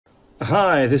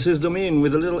Hi, this is Domien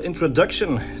with a little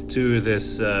introduction to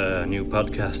this new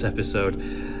podcast episode.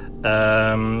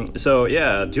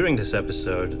 During this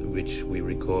episode, which we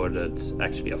recorded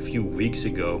actually a few weeks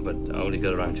ago, but I only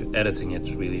got around to editing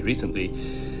it really recently,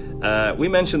 we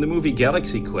mentioned the movie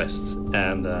Galaxy Quest,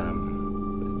 and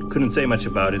couldn't say much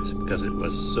about it because it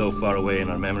was so far away in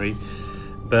our memory.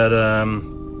 But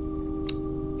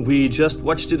we just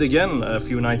watched it again a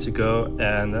few nights ago,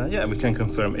 and we can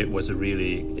confirm it was a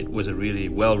really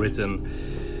well written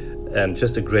and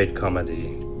just a great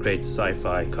comedy, great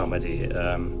sci-fi comedy.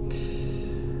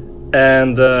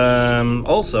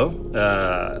 Also,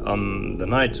 on the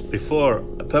night before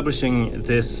publishing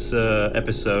this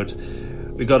episode,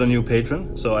 we got a new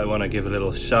patron, so I want to give a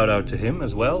little shout out to him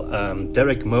as well.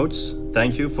 Derek Motes,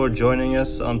 thank you for joining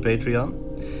us on Patreon.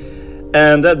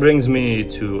 And that brings me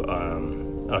to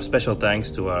our special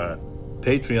thanks to our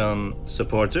Patreon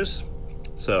supporters.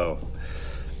 So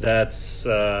that's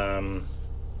our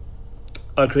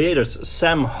creators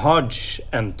Sam Hodge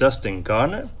and Dustin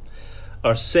Garner,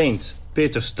 our Saint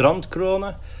Peter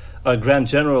Strandkrone, our Grand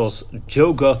Generals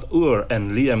Joe Goth Ur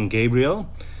and Liam Gabriel,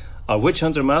 our Witch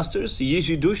Hunter Masters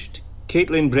Yizi Dusht,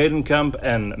 Caitlin Bradenkamp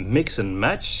and Mix and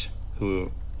Match,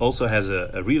 who also has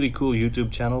a really cool YouTube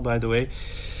channel, by the way.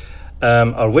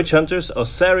 Our Witch Hunters,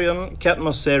 Osarion, Kat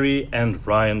Mosseri, and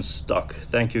Ryan Stock.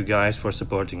 Thank you guys for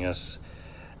supporting us.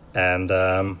 And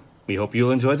we hope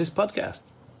you'll enjoy this podcast.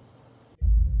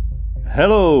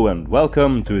 Hello and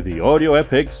welcome to the Audio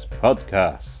Epics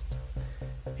podcast.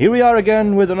 Here we are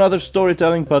again with another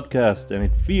storytelling podcast, and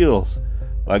it feels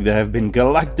like there have been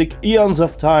galactic eons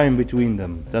of time between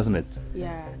them, doesn't it?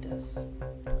 Yeah, it does.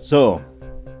 So,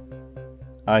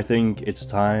 I think it's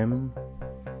time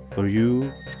for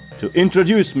you to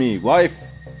introduce me,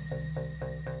 wife.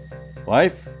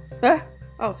 Wife?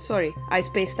 Oh, sorry, I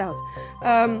spaced out.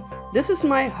 This is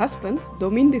my husband,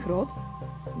 Domien de Groot.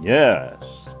 Yes.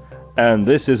 And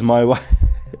this is my wife.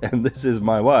 And this is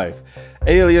my wife,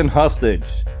 Alien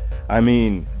Hostage. I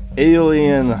mean,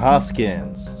 Alien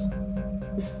Hoskens.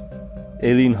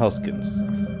 Eline Hoskens.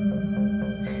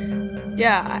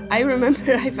 Yeah, I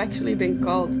remember I've actually been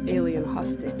called Alien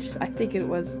Hostage. I think it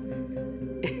was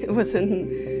in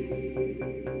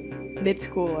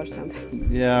mid-school or something.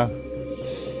 Yeah.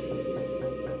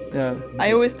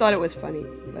 I always thought it was funny,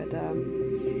 but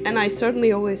and I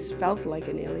certainly always felt like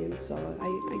an alien, so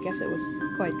I guess it was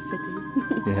quite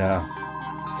fitting. Yeah.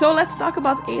 So let's talk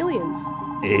about aliens.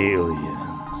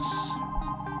 Aliens.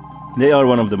 They are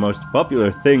one of the most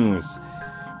popular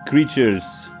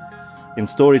creatures in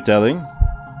storytelling,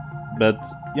 but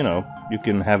you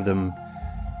can have them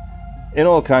in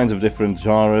all kinds of different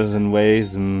genres and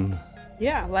ways and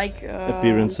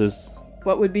appearances.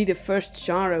 What would be the first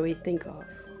genre we think of?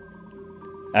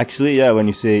 Actually, when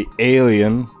you say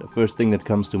alien, the first thing that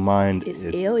comes to mind is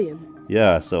alien.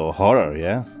 Yeah, so horror,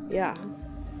 yeah. Yeah.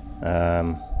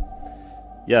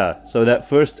 So that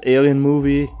first Alien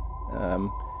movie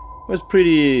was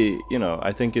pretty.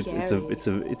 I think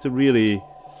it's a really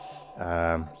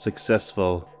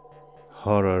successful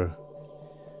horror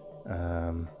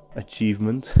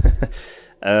achievement.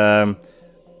 And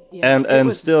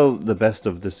still the best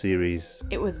of the series.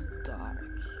 It was dark.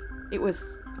 It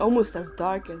was almost as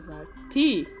dark as our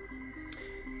tea.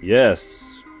 Yes.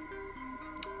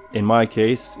 In my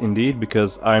case, indeed,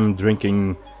 because I'm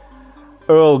drinking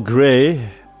Earl Grey,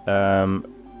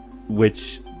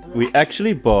 which we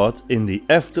actually bought in the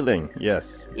Efteling.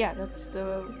 Yes. Yeah, that's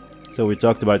the... So we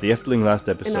talked about the Efteling last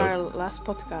episode. In our last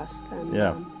podcast.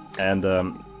 And,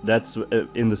 that's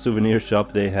in the souvenir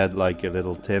shop. They had like a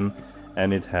little tin,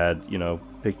 and it had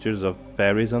pictures of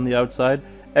fairies on the outside,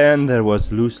 and there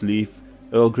was loose leaf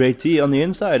Earl Grey tea on the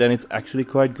inside, and it's actually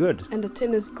quite good. And the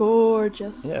tin is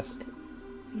gorgeous. Yes.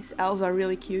 These elves are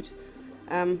really cute.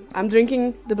 I'm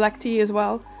drinking the black tea as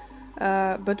well,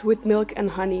 but with milk and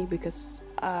honey because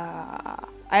I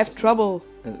have trouble.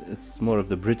 It's more of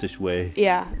the British way.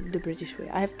 Yeah, the British way.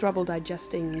 I have trouble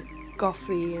digesting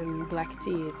coffee and black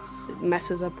tea. It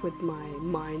messes up with my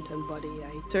mind and body.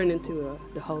 I turn into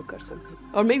the Hulk or something,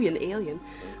 or maybe an alien.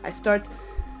 I start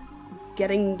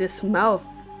getting this mouth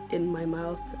in my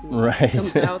mouth, and it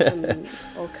comes out, and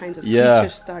all kinds of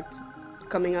creatures start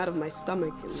coming out of my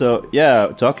stomach. So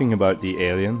talking about the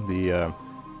alien,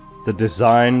 the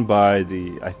design by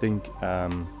the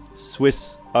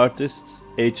Swiss artist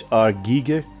H.R.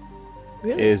 Giger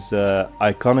is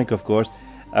iconic, of course.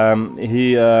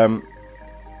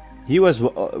 He was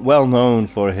well known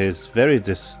for his very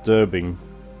disturbing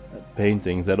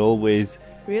paintings that always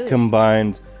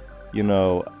combined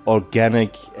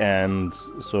organic and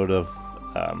sort of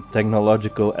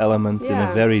technological elements in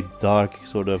a very dark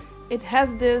sort of It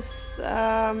has this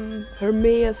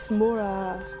Hermaeus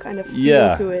Mora kind of feel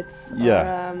Yeah. to it.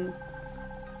 Yeah. Or,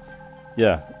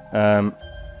 Yeah.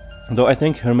 Though I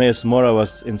think Hermaeus Mora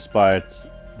was inspired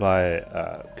by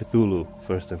Cthulhu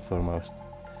first and foremost.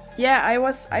 yeah, I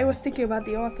was thinking about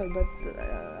the author, but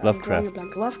Lovecraft. I'm drawing a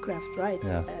blank. Lovecraft, right?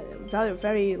 Yeah. Very,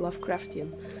 very Lovecraftian.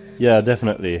 Yeah,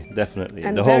 definitely.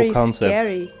 And the very whole concept.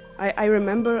 scary. I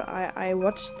remember I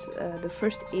watched the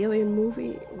first Alien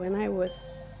movie when I was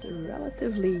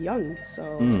relatively young, so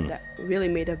that really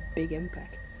made a big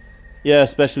impact. Yeah,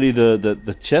 especially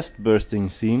the chest bursting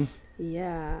scene.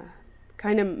 Yeah,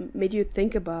 kind of made you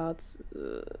think about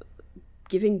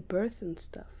giving birth and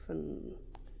stuff. And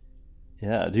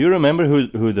Yeah. Do you remember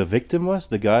who the victim was?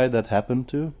 The guy that happened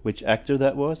to? Which actor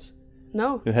that was?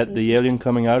 no, Who had the alien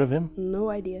coming out of him? no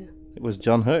idea. It was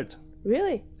John Hurt.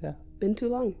 Really? Yeah. Been too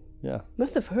long. Yeah.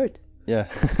 Must have hurt. Yeah.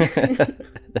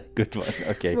 Good one.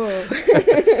 Okay.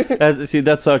 Whoa. See,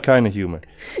 that's our kind of humor.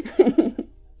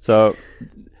 So,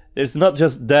 it's not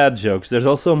just dad jokes. There's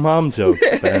also mom jokes.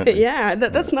 Apparently. Yeah,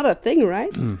 that's not a thing,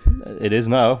 right? It is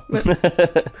now.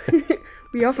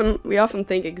 We often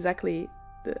think exactly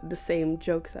the same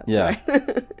jokes. Yeah. Right?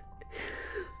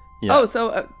 Yeah. Oh,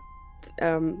 so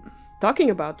talking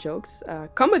about jokes,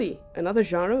 comedy, another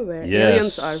genre where Yes.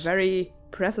 aliens are very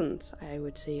present. I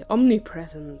would say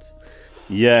omnipresent.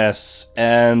 Yes,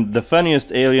 and the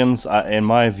funniest aliens, in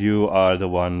my view, are the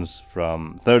ones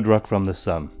from Third Rock from the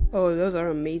Sun. Oh, those are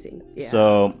amazing. Yeah.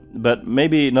 So, but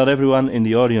maybe not everyone in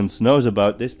the audience knows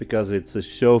about this because it's a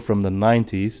show from the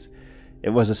 90s. It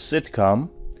was a sitcom.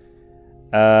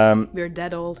 We're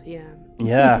that old. Yeah.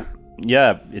 Yeah,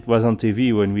 yeah, it was on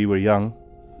TV when we were young.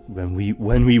 When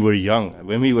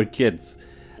we were kids.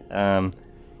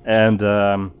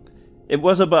 It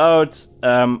was about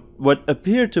what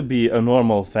appeared to be a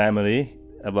normal family.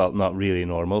 Well, not really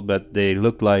normal, but they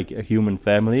looked like a human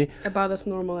family. About as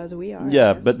normal as we are. I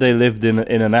Yeah, guess. but they lived in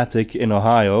an attic in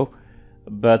Ohio.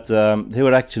 But they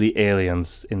were actually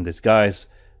aliens in disguise,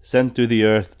 sent to the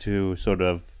Earth to sort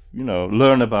of,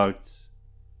 learn about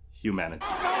humanity.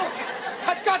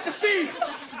 I've got to see!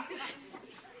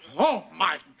 Oh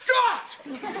my God!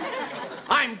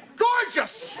 I'm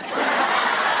gorgeous!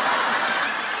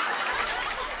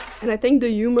 And I think the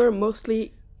humor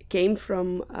mostly came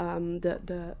from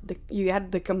you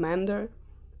had the commander,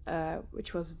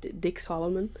 which was Dick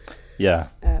Solomon, Yeah,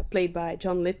 played by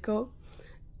John Lithgow,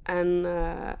 and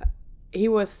he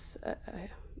was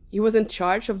in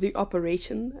charge of the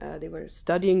operation. They were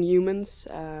studying humans,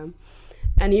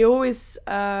 and he always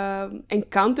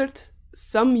encountered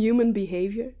some human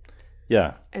behavior,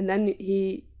 yeah. and then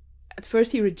at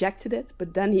first he rejected it,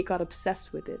 but then he got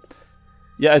obsessed with it.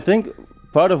 Yeah, I think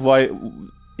part of why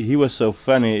he was so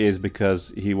funny is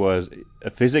because he was a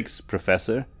physics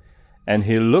professor and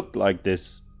he looked like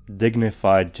this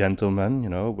dignified gentleman,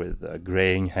 with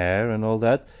graying hair and all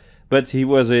that. But he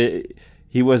was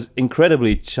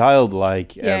incredibly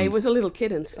childlike. Yeah, and, he was a little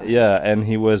kid inside. Yeah, and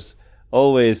he was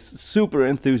always super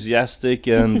enthusiastic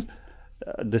and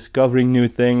discovering new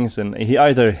things. And he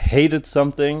either hated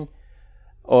something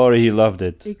or he loved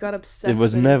it. He got obsessed. It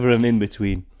was with never an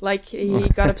in-between. Like he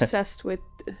got obsessed with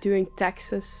doing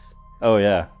taxes, Oh,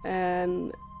 yeah.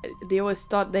 and they always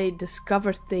thought they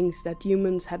discovered things that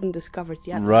humans hadn't discovered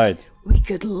yet. Right. Like, we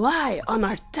could lie on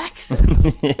our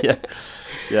taxes. Yeah.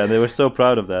 Yeah, they were so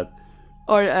proud of that.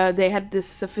 Or they had this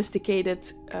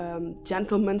sophisticated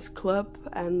gentleman's club,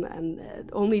 and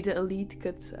only the elite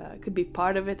could be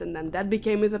part of it, and then that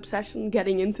became his obsession,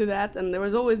 getting into that, and there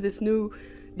was always this new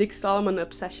Dick Solomon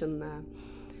obsession.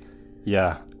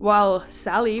 Yeah. While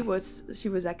Sally was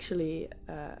actually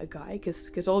a guy,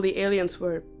 because all the aliens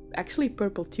were actually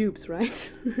purple tubes,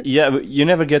 right? Yeah, but you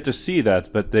never get to see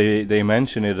that, but they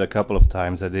mention it a couple of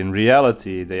times that in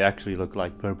reality they actually look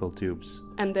like purple tubes.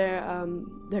 And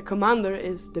their commander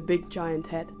is the big giant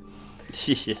head,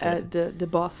 the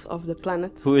boss of the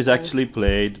planet. Who is actually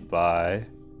played by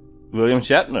William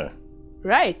Shatner.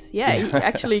 Right, yeah, he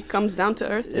actually comes down to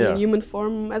Earth in human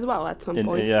form as well at some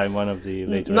point. Yeah, in one of the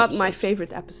later Not episodes. my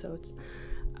favorite episodes.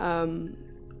 And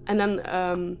then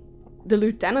the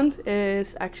lieutenant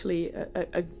is actually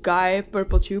a guy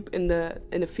purple tube in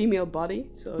a female body,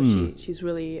 so she's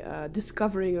really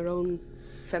discovering her own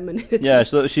femininity. Yeah,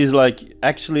 so she's like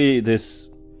actually this,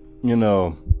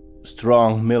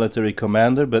 strong military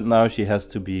commander, but now she has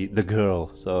to be the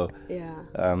girl. So yeah,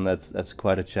 that's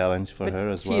quite a challenge for her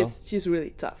as well. She's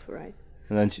really tough, right?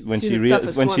 And then when she's the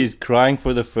toughest one. she's crying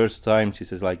for the first time, she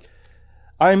says like,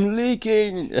 "I'm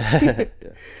leaking." Yeah.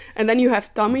 And then you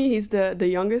have Tommy. He's the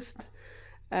youngest.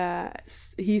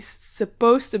 He's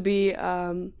supposed to be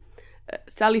a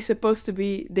Sally's supposed to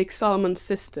be Dick Solomon's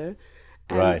sister.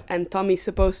 Right. And Tommy's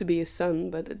supposed to be his son,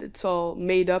 but it's all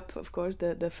made up, of course,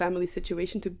 the family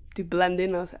situation to blend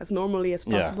in as normally as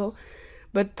possible. Yeah.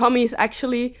 But Tommy is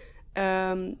actually,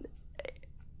 in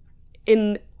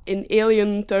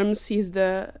alien terms, he's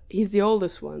the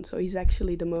oldest one, so he's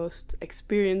actually the most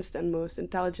experienced and most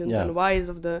intelligent and wise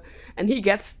and he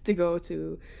gets to go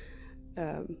to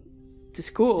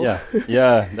school.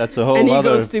 Yeah, that's a whole and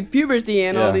other... he goes to puberty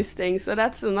and all these things, so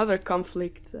that's another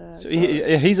conflict. So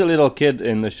he's a little kid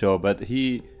in the show, but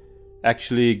he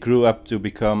actually grew up to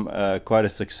become quite a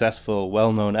successful,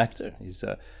 well-known actor. He's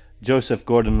Joseph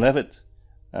Gordon-Levitt.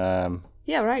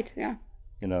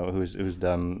 You know, who's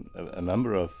done a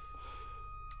number of,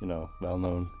 you know,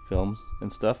 well-known films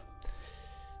and stuff.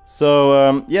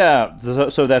 So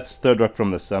so that's Third Rock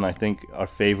from the Sun. I think our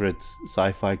favorite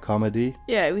sci-fi comedy.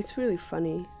 Yeah, it was really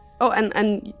funny. Oh,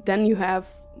 and then you have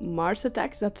Mars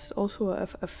Attacks. That's also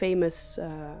a famous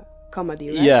comedy,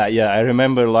 right? Yeah. I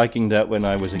remember liking that when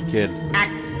I was a kid.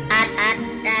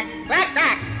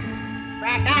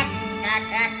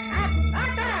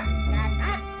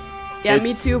 Yeah,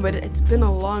 me too, but it's been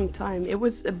a long time. It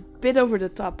was a bit over the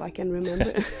top, I can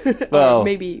remember. Well, or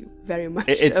maybe very much.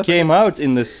 It came out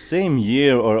in the same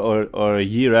year or a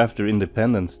year after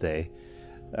Independence Day.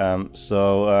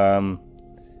 So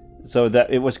that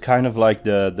it was kind of like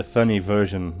the funny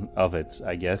version of it,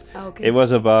 I guess. Okay. It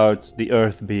was about the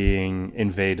Earth being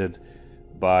invaded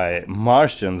by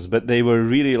Martians, but they were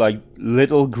really like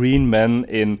little green men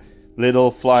in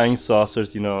little flying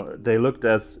saucers, you know. They looked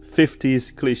as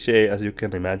 50s cliche as you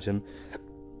can imagine.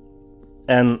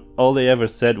 And all they ever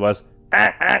said was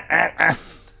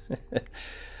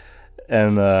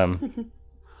and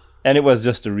it was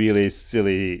just a really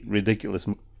silly, ridiculous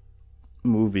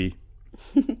movie.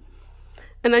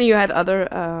 And then you had other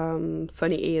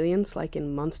funny aliens, like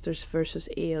in Monsters vs.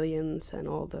 Aliens and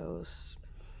all those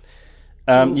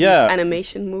movies,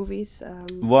 animation movies.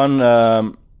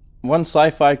 One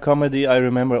sci-fi comedy I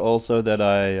remember also that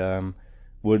I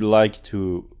would like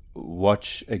to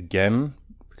watch again,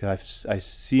 because I've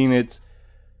seen it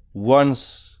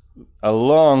once a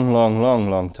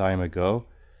long time ago.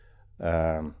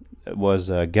 It was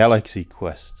Galaxy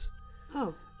Quest.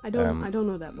 Oh, I don't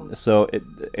know that one. So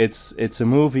it's a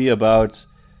movie about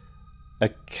a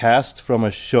cast from a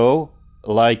show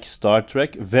like Star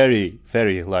Trek, very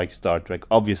like Star Trek,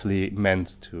 obviously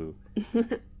meant to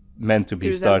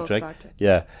be Star Trek.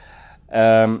 Yeah.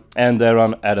 And they're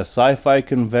at a sci-fi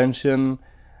convention,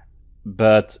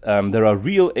 but there are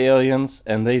real aliens,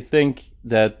 and they think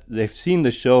that they've seen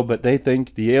the show, but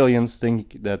the aliens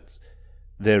think that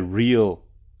they're real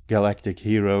galactic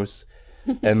heroes,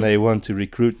 and they want to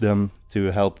recruit them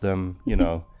to help them, you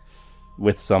know,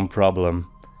 with some problem.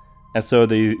 And so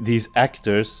these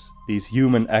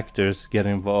human actors, get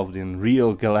involved in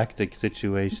real galactic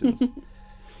situations.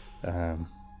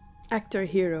 Actor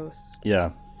heroes.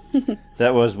 Yeah.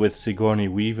 That was with Sigourney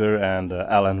Weaver, and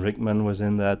Alan Rickman was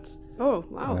in that. Oh,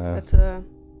 wow. That's a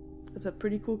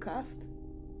pretty cool cast.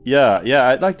 Yeah,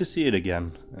 I'd like to see it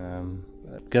again,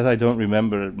 because I don't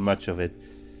remember much of it.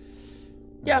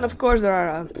 Yeah, and of course there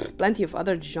are plenty of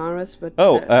other genres, but...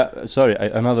 Sorry,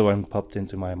 another one popped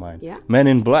into my mind. Yeah? Men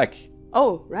in Black.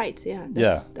 Oh, right, yeah.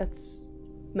 That's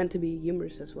meant to be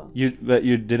humorous as well. But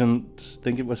you didn't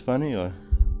think it was funny, or...?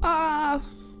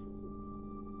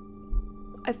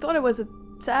 I thought it was a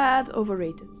tad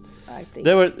overrated, I think.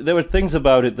 There were things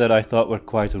about it that I thought were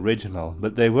quite original,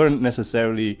 but they weren't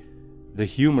necessarily the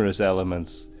humorous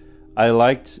elements. I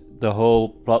liked the whole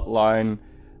plot line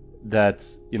that,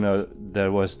 you know,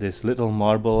 there was this little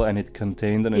marble and it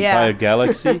contained an entire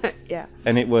galaxy. Yeah.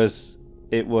 And it was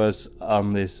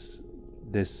on this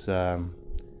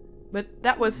but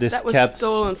that was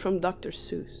stolen from Dr.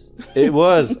 Seuss. It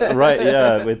was right,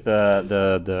 yeah, with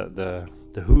the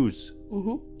Who's.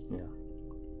 Mm-hmm.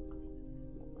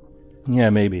 Yeah,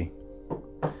 maybe.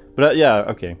 But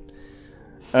okay.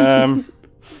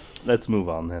 Let's move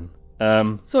on then.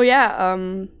 So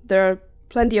there are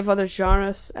plenty of other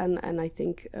genres, and I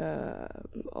think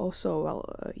also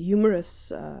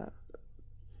humorous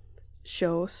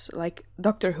shows like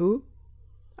Doctor Who.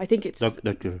 I think it's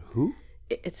Doctor Who.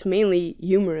 It's mainly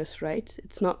humorous, right?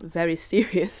 It's not very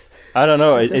serious. I don't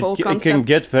know. It can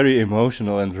get very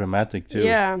emotional and dramatic too.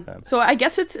 Yeah. So I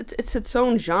guess it's its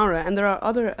own genre, and there are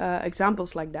other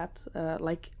examples like that,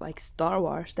 like Star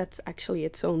Wars. That's actually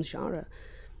its own genre.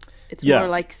 It's more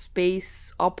like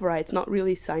space opera. It's not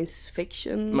really science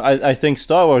fiction. I think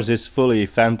Star Wars is fully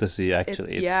fantasy,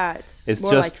 actually. It's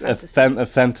more just like fantasy. a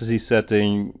fantasy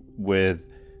setting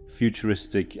with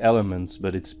futuristic elements,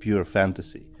 but it's pure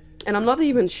fantasy. And I'm not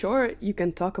even sure you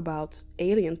can talk about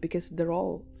aliens because they're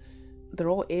all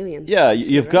aliens. Yeah, too,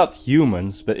 you've right? got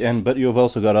humans, but you've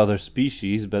also got other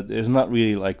species, but there's not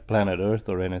really like planet Earth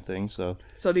or anything. So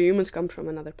So the humans come from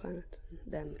another planet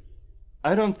then.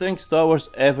 I don't think Star Wars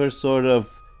ever sort of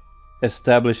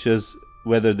establishes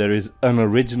whether there is an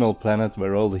original planet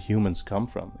where all the humans come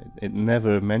from. It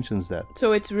never mentions that.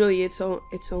 So it's really its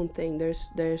own thing.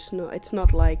 There's no. It's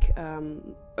not like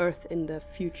Earth in the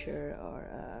future or.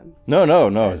 No.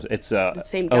 It's the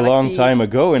same a long galaxy. time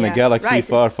ago in a Yeah, galaxy right,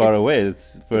 far, it's- far it's- away.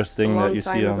 It's the first it's a thing that long you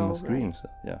time see on ago, the screen. right. So,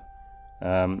 yeah.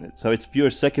 So it's pure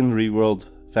secondary world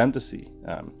fantasy,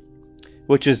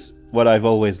 which is what I've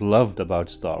always loved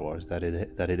about Star Wars. That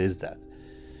it is that.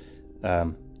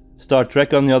 Star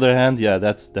Trek, on the other hand, yeah,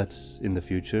 that's in the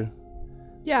future.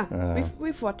 Yeah,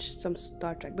 we've watched some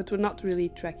Star Trek, but we're not really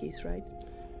Trekkies, right?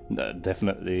 No,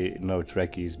 definitely no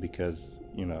Trekkies because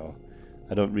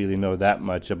I don't really know that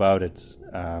much about it.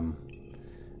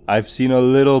 I've seen a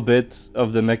little bit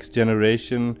of the Next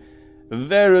Generation,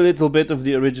 very little bit of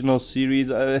the original series.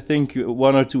 I think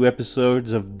 1 or 2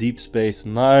 episodes of Deep Space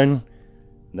Nine.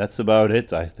 That's about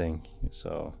it, I think.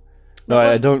 So, no,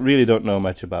 I don't know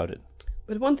much about it.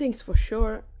 But one thing's for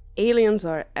sure, aliens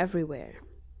are everywhere.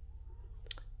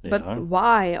 They But are.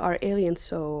 why are aliens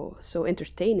so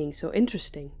entertaining, so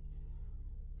interesting?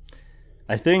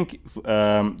 I think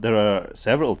there are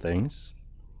several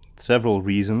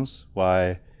reasons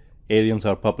why aliens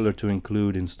are popular to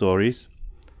include in stories.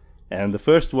 And the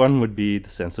first one would be the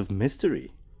sense of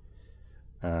mystery.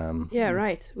 Yeah,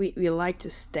 right. We like to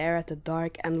stare at the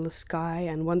dark, endless sky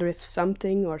and wonder if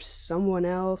something or someone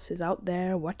else is out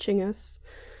there watching us.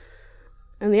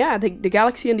 And yeah, the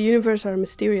galaxy and the universe are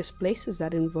mysterious places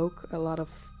that invoke a lot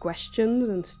of questions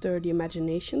and stir the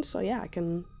imagination. So yeah, I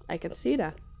can see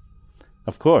that.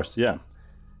 Of course, yeah.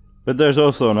 But there's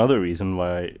also another reason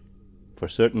why, for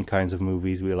certain kinds of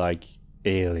movies, we like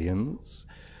aliens,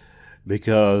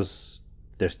 because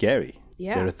they're scary.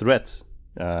 Yeah. They're a threat.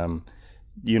 The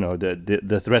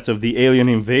threat of the alien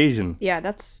invasion. Yeah,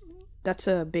 that's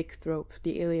a big trope,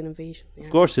 the alien invasion. Yeah. Of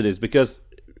course it is, because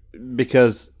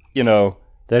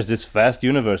there's this vast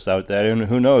universe out there, and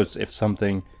who knows if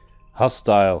something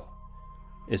hostile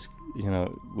is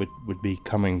would be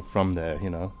coming from there.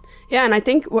 Yeah, and I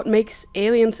think what makes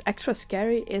aliens extra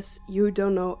scary is you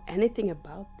don't know anything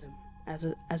about them as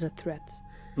a threat.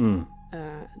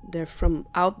 They're from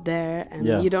out there, and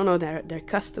Yeah. you don't know their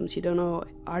customs. You don't know,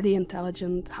 are they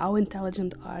intelligent? How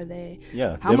intelligent are they?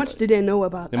 Yeah, How much do they know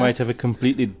about They us? might have a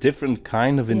completely different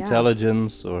kind of Yeah.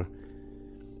 intelligence, or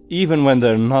even when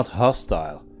they're not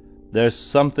hostile, there's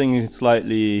something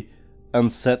slightly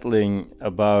unsettling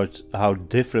about how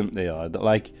different they are.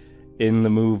 Like in the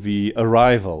movie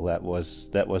Arrival, that was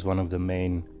one of the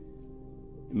main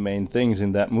things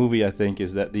in that movie, I think,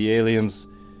 is that the aliens,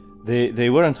 they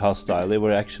weren't hostile. They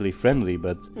were actually friendly,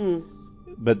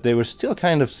 but they were still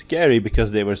kind of scary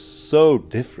because they were so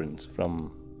different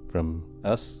from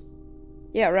us.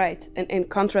 Yeah, right. And in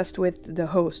contrast with the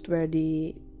host, where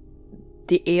the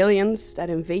aliens that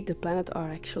invade the planet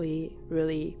are actually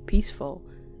really peaceful,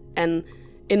 and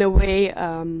in a way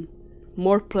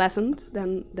more pleasant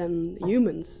than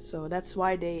humans. So that's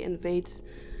why they invade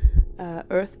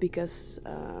Earth, because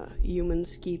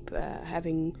humans keep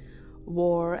having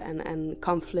war and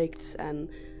conflicts, and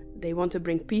they want to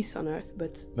bring peace on Earth.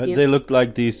 But They look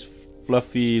like these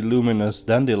fluffy, luminous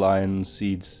dandelion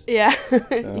seeds. yeah,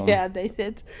 yeah, they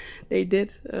did.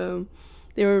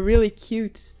 They were really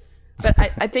cute. But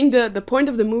I think the point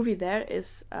of the movie there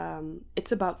is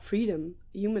it's about freedom,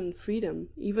 human freedom.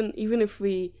 Even if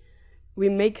we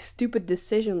make stupid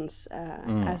decisions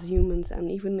as humans,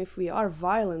 and even if we are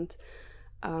violent,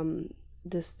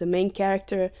 the main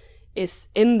character is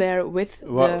in there with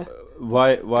Why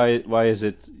is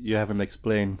it you haven't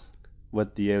explained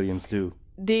what the aliens do?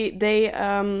 the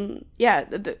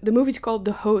movie's called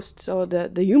The Host. So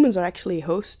the humans are actually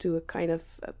hosts to a kind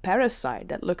of a parasite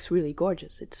that looks really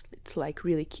gorgeous. It's like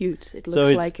really cute. It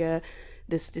looks like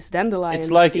this dandelion.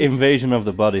 It's like seed. Invasion of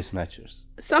the Body Snatchers.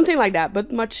 Something like that,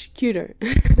 but much cuter.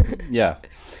 Yeah.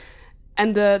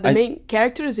 And the main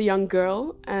character is a young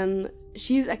girl, and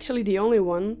she's actually the only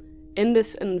one in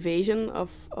this invasion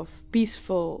of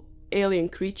peaceful alien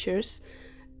creatures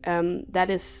that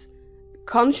is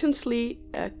consciously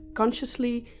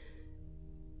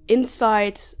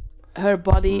inside her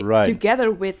body, Right.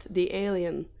 together with the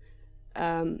alien,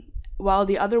 while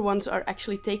the other ones are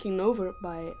actually taken over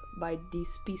by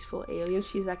these peaceful aliens.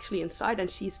 She's actually inside, and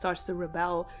she starts to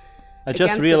rebel. I just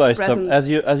against realized its something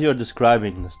presence. as you're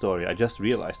describing the story. I just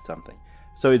realized something.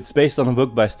 So it's based on a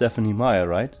book by Stephanie Meyer,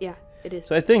 right? Yeah. It is.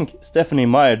 So I think Stephanie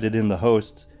Meyer did in The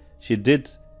Host, she did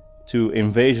to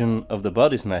Invasion of the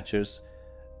Body Snatchers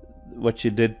what she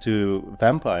did to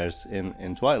vampires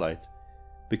in Twilight.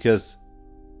 Because,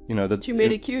 you know... She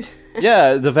made it cute.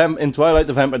 Yeah, in Twilight,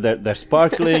 the vampire, they're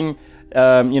sparkling.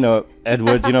 You know,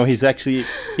 Edward, you know,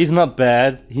 he's not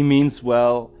bad. He means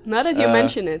well. Now that you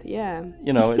mention it, yeah.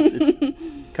 You know,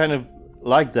 it's kind of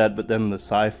like that, but then the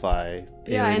sci-fi.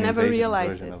 Yeah, I never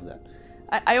realized it. Of that.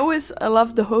 I always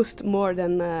loved The Host more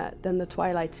than the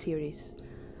Twilight series.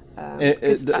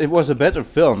 It was a better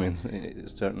film,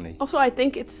 certainly. Also, I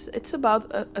think it's about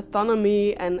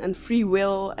autonomy and free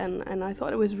will, and I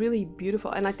thought it was really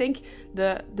beautiful. And I think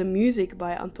the music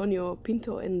by Antonio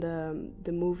Pinto in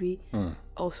the movie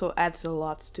also adds a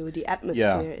lot to the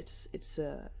atmosphere.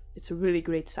 Yeah. It's a really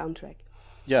great soundtrack.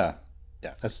 Yeah,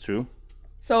 that's true.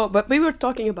 So, but we were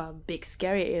talking about big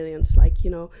scary aliens, like, you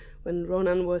know, when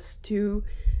Ronan was 2,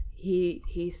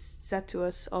 he said to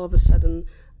us all of a sudden,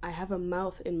 I have a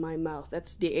mouth in my mouth.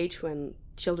 That's the age when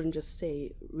children just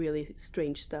say really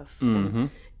strange stuff. Mm-hmm. And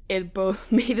it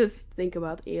both made us think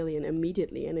about Alien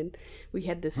immediately, and we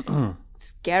had this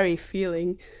scary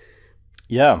feeling.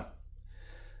 Yeah.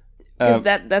 Because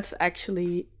that's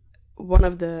actually one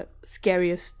of the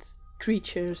scariest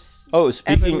creatures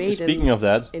ever made. Speaking of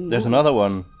that, there's another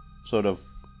one sort of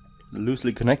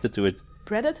loosely connected to it.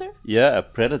 Predator? Yeah, a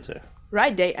Predator.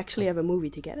 Right, they actually have a movie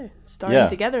together, starring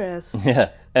together as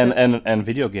and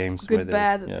video games. Good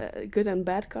and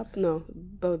bad cop. No,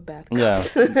 both bad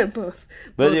cops. Yeah, both.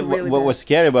 But both really what bad. was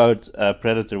scary about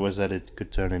Predator was that it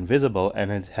could turn invisible,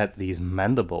 and it had these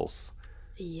mandibles.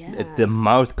 Yeah. The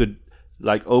mouth could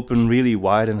like open really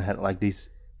wide and had like these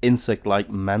insect-like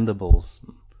mandibles.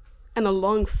 And a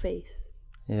long face.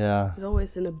 Yeah. He's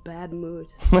always in a bad mood.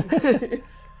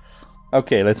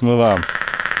 Okay, let's move on.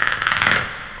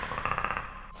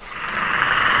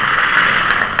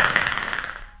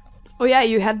 Oh yeah,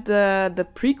 you had the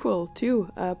prequel too,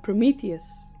 Prometheus.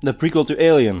 The prequel to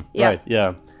Alien, yeah. Right?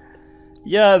 Yeah,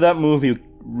 yeah. That movie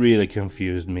really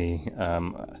confused me.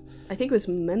 I think it was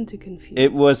meant to confuse.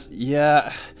 It was,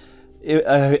 yeah.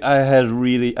 I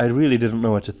really didn't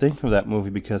know what to think of that movie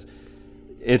because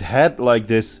it had like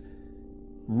this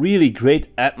really great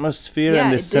atmosphere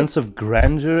and this sense of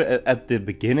grandeur at the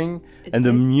beginning, and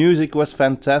the music was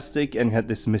fantastic, and had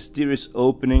this mysterious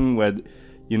opening where,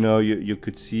 you know, you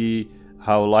could see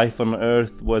how life on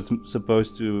Earth was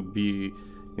supposed to be,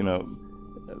 you know,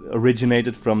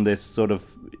 originated from this sort of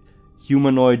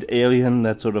humanoid alien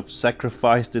that sort of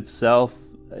sacrificed itself,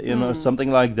 you know,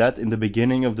 something like that in the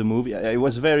beginning of the movie. It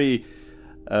was very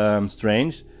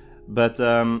strange, but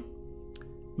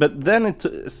then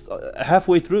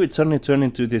halfway through it suddenly turned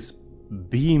into this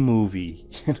B movie,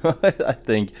 you know. I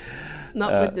think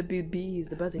not with the bees,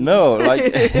 the buzzing. No,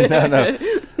 like no.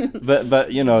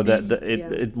 But you know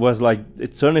it was like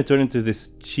it suddenly turned into this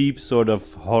cheap sort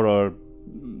of horror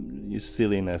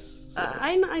silliness.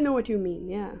 I know what you mean.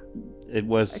 Yeah. It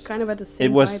was kind of at the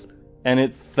same vibe. And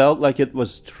it felt like it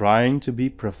was trying to be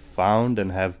profound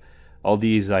and have all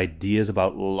these ideas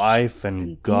about life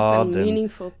and God deep and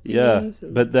meaningful themes.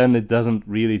 But then it doesn't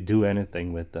really do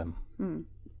anything with them.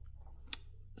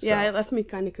 So. Yeah, it left me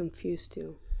kind of confused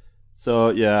too. So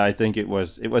yeah, I think it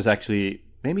was actually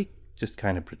maybe just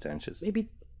kind of pretentious. Maybe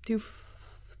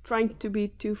trying to be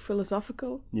too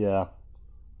philosophical. Yeah.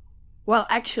 Well,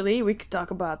 actually, we could talk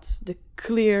about the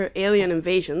clear alien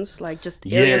invasions, like just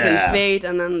aliens invade,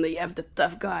 and then you have the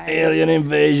tough guy. Alien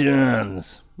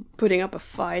invasions! Putting up a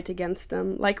fight against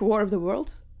them, like War of the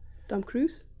Worlds, Tom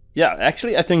Cruise. Yeah,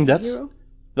 actually, I think that's... Hero?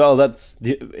 Well,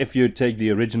 if you take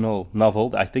the original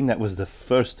novel, I think that was the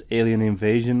first alien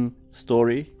invasion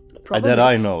story that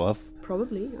I know of.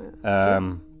 Probably.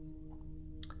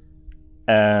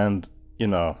 And, you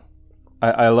know...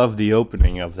 I love the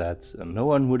opening of that. No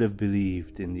one would have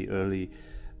believed in the early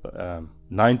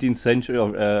 19th century,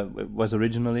 it was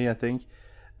originally, I think.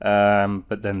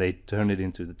 But then they turned it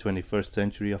into the 21st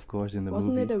century, of course, in the movie.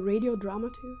 Wasn't it a radio drama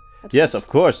too? Yes, of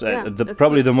course. Yeah,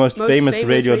 probably the most famous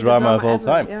radio drama of all ever,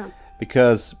 time. Yeah.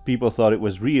 Because people thought it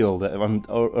was real,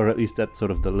 or at least that's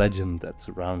sort of the legend that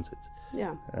surrounds it.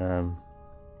 Yeah.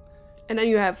 And then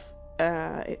you have...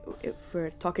 if we're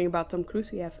talking about Tom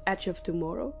Cruise, we have Edge of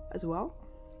Tomorrow as well.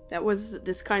 That was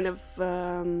this kind of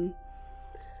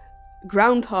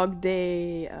Groundhog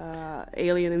Day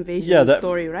alien invasion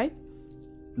story, right?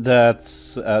 That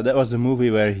was the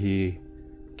movie where he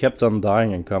kept on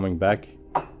dying and coming back,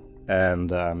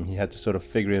 and he had to sort of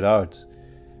figure it out.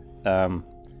 I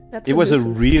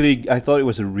thought it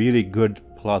was a really good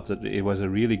plot. It was a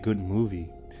really good movie,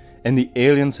 and the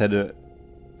aliens had a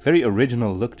very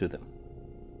original look to them.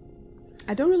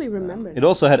 I don't really remember. It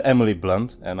also had Emily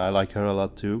Blunt, and I like her a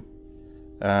lot too.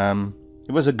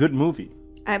 It was a good movie.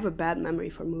 I have a bad memory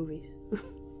for movies.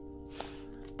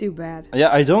 It's too bad. Yeah,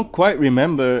 I don't quite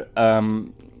remember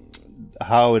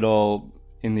how it all,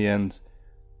 in the end,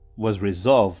 was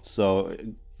resolved. So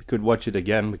we could watch it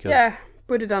again because... Yeah,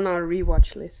 put it on our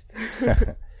rewatch list.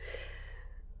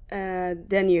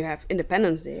 Then you have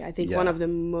Independence Day. I think one of the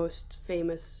most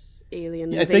famous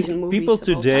alien invasion movies. People of all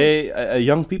today, time.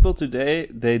 young people today,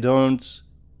 they don't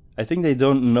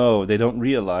know, they don't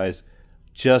realize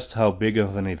just how big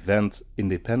of an event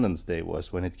Independence Day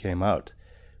was when it came out.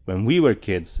 When we were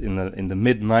kids in the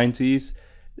mid 90s,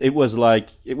 it was like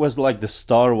the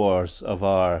Star Wars of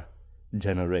our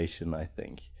generation, I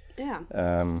think. Yeah.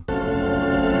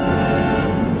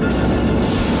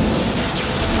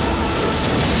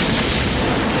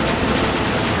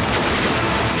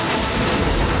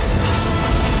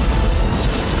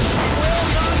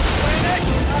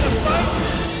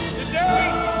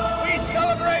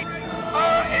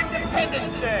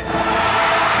 Independence Day.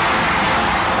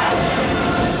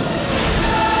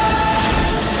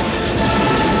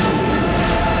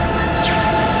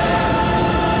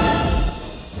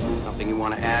 Something you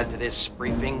want to add to this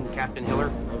briefing, Captain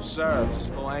Hiller? No, sir. Just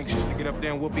a little anxious to get up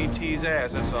there and whoop ET's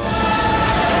ass, that's all.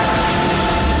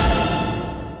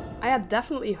 I had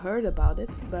definitely heard about it,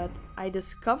 but I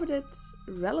discovered it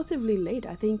relatively late.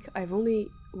 I think I've only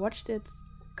watched it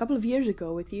a couple of years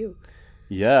ago with you.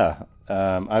 Yeah,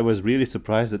 I was really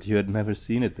surprised that you had never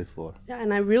seen it before. Yeah,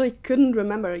 and I really couldn't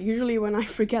remember. Usually when I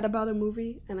forget about a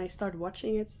movie and I start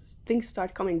watching it, things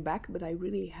start coming back, but I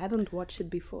really hadn't watched it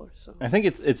before. So I think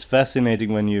it's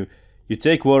fascinating when you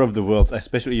take War of the Worlds,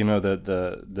 especially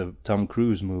the Tom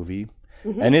Cruise movie,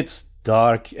 and it's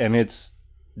dark and it's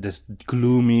this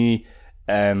gloomy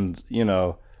and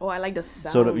oh, I like the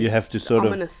sounds. sort of you have to sort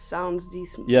of ominous sounds,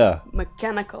 these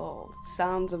mechanical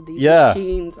sounds of these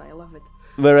machines. I love it.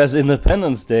 Whereas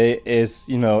Independence Day is,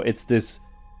 it's this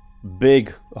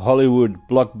big Hollywood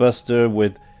blockbuster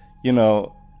with,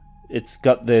 it's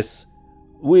got this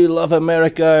 "we love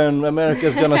America and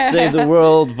America's gonna save the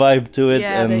world" vibe to it.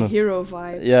 Yeah, and the hero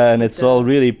vibe. Yeah, and it's all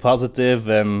really positive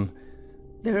and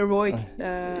the heroic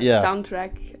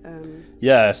soundtrack.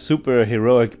 Yeah, super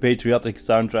heroic, patriotic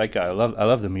soundtrack. I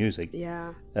love the music.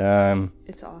 Yeah.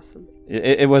 It's awesome.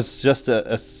 It was just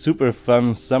a super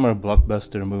fun summer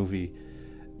blockbuster movie,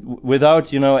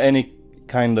 without any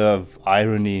kind of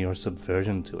irony or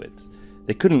subversion to it.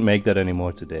 They couldn't make that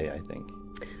anymore today, I think.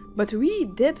 But we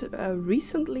did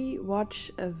recently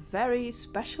watch a very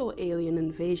special alien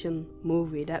invasion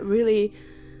movie that really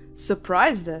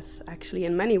surprised us, actually,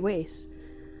 in many ways,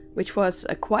 which was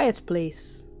A Quiet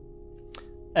Place.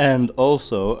 And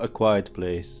also A Quiet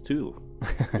Place 2.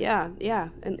 yeah,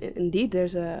 and indeed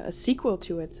there's a sequel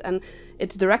to it, and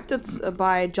it's directed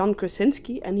by John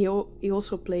Krasinski, and he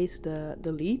also plays the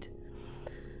lead.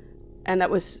 And it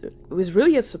was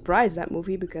really a surprise, that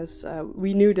movie, because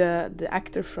we knew the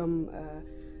actor from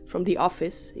The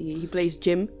Office. He plays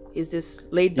Jim. He's this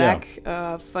laid back,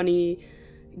 funny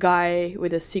guy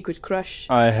with a secret crush.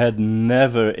 I had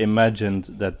never imagined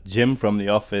that Jim from The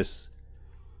Office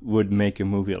would make a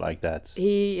movie like that.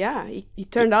 He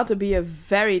turned out to be a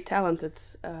very talented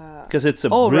because it's a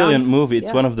brilliant movie.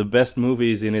 It's one of the best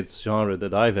movies in its genre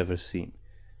that I've ever seen.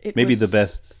 Maybe the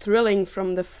best. Thrilling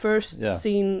from the first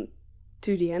scene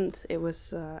to the end. It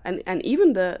was and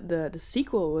even the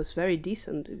sequel was very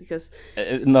decent, because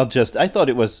not just, I thought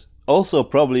it was also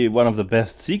probably one of the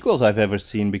best sequels I've ever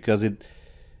seen, because it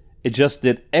just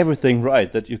did everything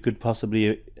right that you could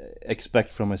possibly expect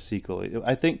from a sequel.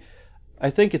 I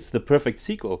think it's the perfect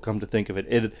sequel, come to think of it.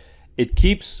 It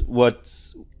keeps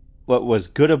what was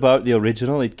good about the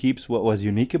original, it keeps what was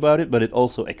unique about it, but it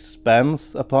also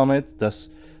expands upon it, does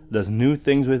new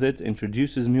things with it,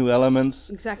 introduces new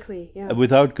elements. Exactly, yeah.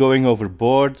 Without going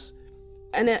overboard,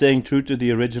 and staying true to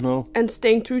the original. And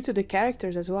staying true to the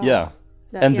characters as well. Yeah,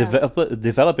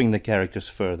 developing the characters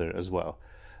further as well.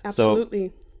 Absolutely.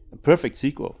 So, a perfect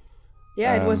sequel.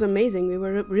 Yeah, it was amazing. We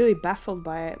were really baffled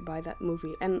by that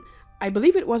movie. And I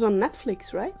believe it was on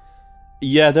Netflix, right?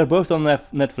 Yeah, they're both on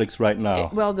Netflix right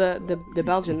now. Well, the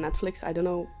Belgian Netflix, I don't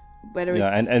know whether it's...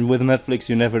 Yeah, and with Netflix,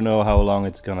 you never know how long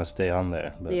it's gonna stay on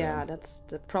there. But, yeah, that's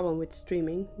the problem with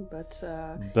streaming. But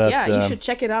yeah, you should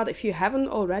check it out if you haven't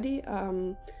already.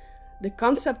 The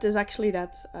concept is actually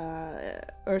that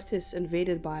Earth is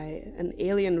invaded by an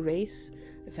alien race,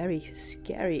 a very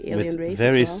scary alien race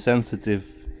very as well. sensitive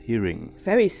hearing.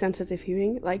 Very sensitive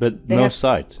hearing. But no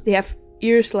sight. They have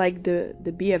ears like the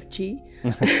BFG.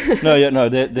 No,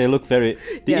 they look very.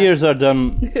 The ears are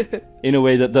done in a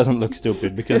way that doesn't look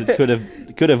stupid, because it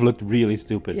could have looked really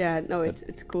stupid. Yeah, no,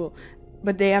 it's cool,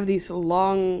 but they have these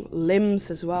long limbs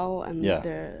as well, and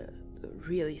they're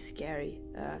really scary.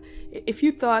 If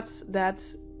you thought that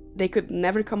they could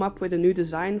never come up with a new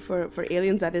design for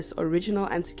aliens that is original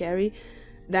and scary,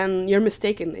 then you're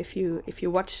mistaken. If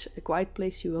you watch A Quiet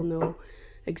Place, you will know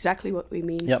exactly what we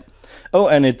mean. Yep. Oh,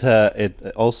 and it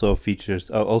also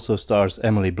also stars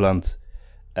Emily Blunt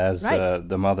as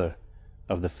the mother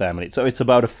of the family. So it's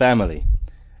about a family,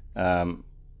 a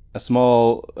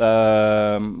small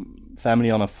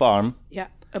family on a farm. Yeah,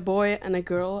 a boy and a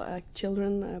girl,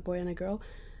 children, a boy and a girl.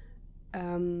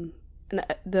 And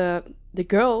the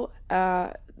girl,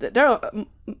 there are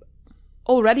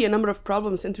already a number of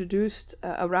problems introduced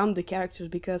around the characters,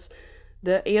 because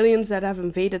the aliens that have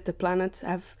invaded the planet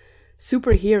have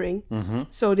super hearing,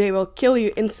 so they will kill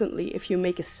you instantly if you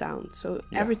make a sound. So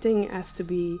everything has to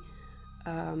be,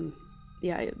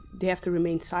 they have to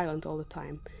remain silent all the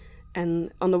time.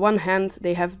 And on the one hand,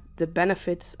 they have the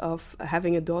benefit of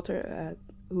having a daughter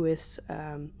who is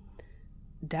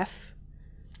deaf.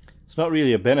 It's not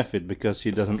really a benefit, because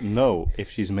she doesn't know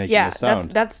if she's making a sound.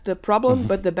 Yeah, that's the problem.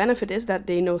 But the benefit is that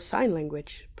they know sign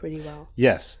language pretty well.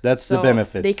 Yes, that's the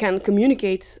benefit. They can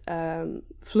communicate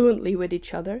fluently with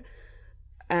each other.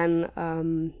 And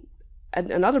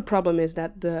another problem is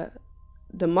that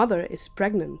the mother is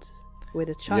pregnant with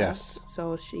a child. Yes.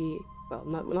 So she, well,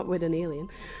 not with an alien.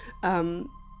 And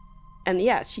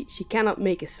yeah, she cannot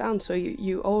make a sound. So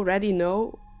you already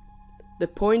know the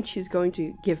point she's going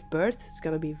to give birth. It's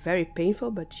going to be very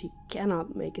painful, but she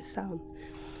cannot make a sound.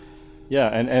 Yeah,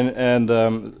 and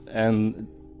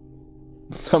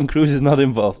Tom Cruise is not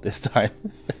involved this time.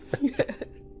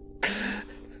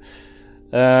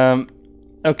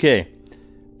 Okay,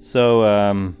 so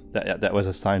that was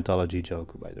a Scientology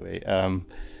joke, by the way.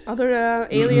 Other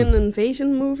alien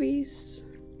invasion movies?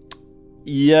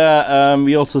 Yeah,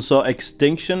 we also saw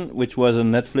Extinction, which was a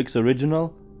Netflix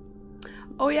original.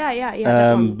 Oh yeah.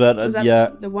 That one. But was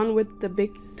that the one with the big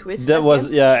twist? That was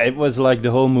it was like the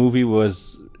whole movie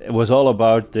was all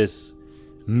about this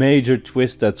major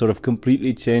twist that sort of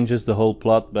completely changes the whole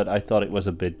plot. But I thought it was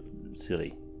a bit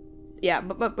silly. Yeah,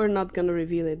 but we're not gonna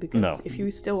reveal it, because if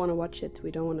you still want to watch it, we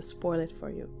don't want to spoil it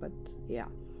for you. But yeah,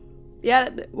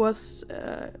 it was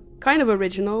kind of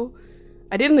original.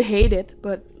 I didn't hate it,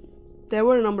 but there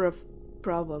were a number of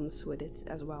problems with it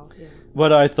as well. Yeah.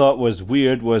 What I thought was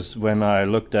weird was when I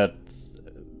looked at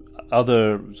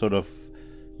other sort of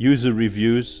user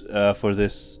reviews for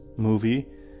this movie,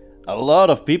 a lot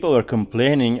of people are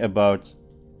complaining about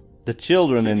the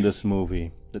children in this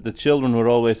movie. That the children were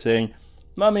always saying,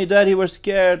 "Mommy, Daddy, we're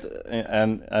scared,"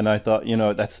 and I thought,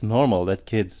 that's normal that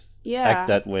kids act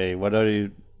that way. What are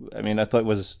you? I mean, I thought it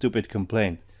was a stupid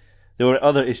complaint. There were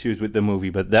other issues with the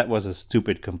movie, but that was a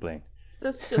stupid complaint.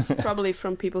 That's just probably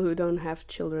from people who don't have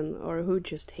children or who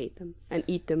just hate them and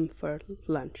eat them for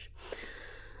lunch.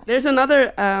 There's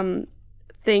another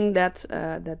thing that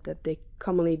they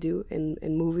commonly do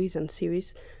in movies and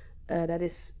series, that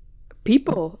is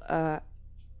people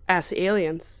as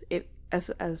aliens.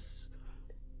 As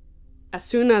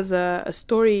soon as a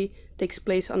story takes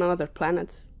place on another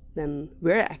planet, then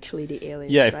we're actually the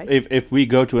aliens, right? If we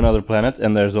go to another planet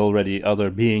and there's already other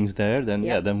beings there, then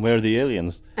then we're the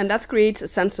aliens. And that creates a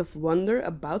sense of wonder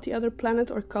about the other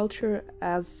planet or culture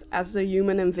as a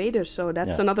human invader. So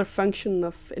that's another function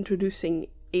of introducing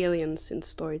aliens in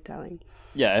storytelling.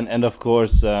 Yeah, and of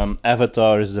course,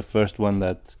 Avatar is the first one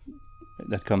that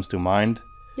comes to mind.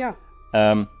 Yeah.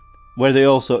 Where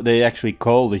they actually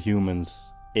call the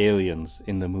humans aliens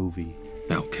in the movie.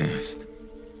 Outcast.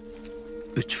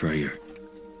 Betrayer.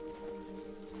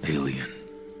 Alien.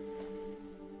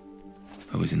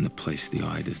 I was in the place the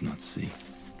eye does not see.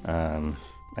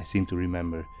 I seem to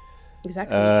remember.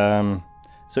 Exactly.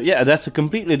 So yeah, that's a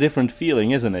completely different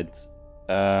feeling, isn't it?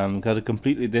 You get a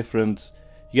completely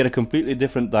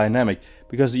different dynamic,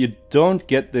 because you don't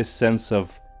get this sense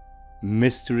of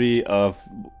mystery of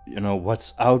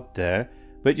what's out there,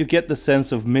 but you get the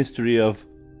sense of mystery of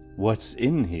what's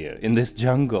in here, in this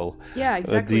jungle. Yeah,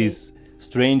 exactly. These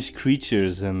strange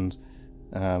creatures, and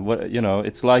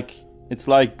it's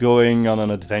like going on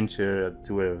an adventure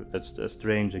to a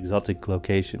strange exotic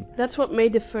location. That's what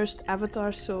made the first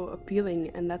Avatar so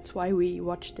appealing, and that's why we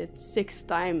watched it 6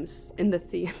 times in the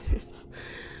theaters.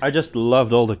 I just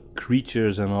loved all the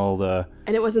creatures and all the...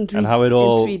 And it was in and how it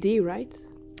all... in 3D, right?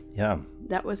 Yeah.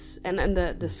 That was and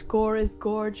the score is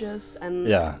gorgeous, and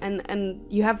Yeah. and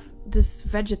you have this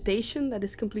vegetation that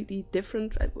is completely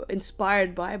different,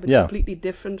 inspired by, but Yeah. completely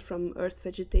different from Earth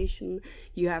vegetation.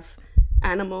 You have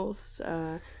animals,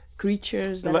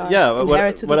 creatures that are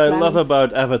inherent to what the I planet. love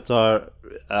about Avatar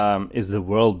is the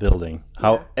world building.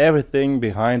 How Yeah. everything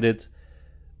behind it,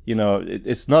 you know,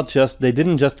 it's not just, they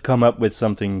didn't just come up with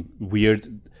something weird.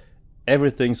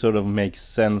 Everything sort of makes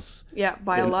sense.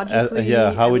 Biologically,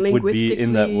 how and it would be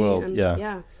in that linguistically, world. and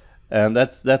Yeah. And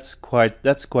that's quite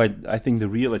I think the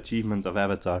real achievement of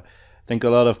Avatar. I think a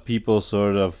lot of people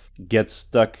sort of get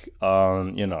stuck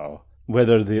on, you know,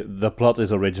 whether the plot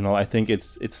is original. I think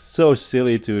it's so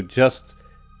silly to just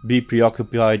be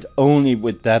preoccupied only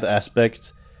with that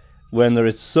aspect when there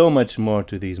is so much more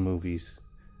to these movies.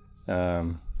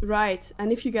 Right,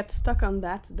 and if you get stuck on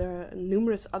that, there are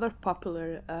numerous other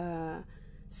popular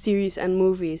series and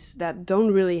movies that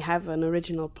don't really have an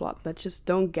original plot, that just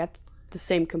don't get the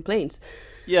same complaints.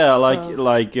 Yeah, So-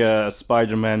 like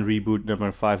Spider-Man reboot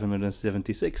number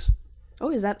 576. Oh,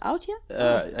 is that out yet?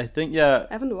 I think, yeah,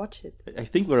 I haven't watched it. I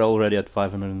think we're already at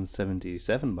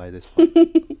 577 by this point.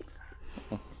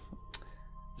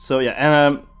 So yeah,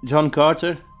 and John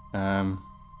Carter,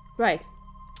 Right,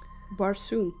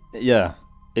 Barsoom. yeah,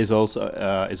 is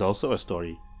also a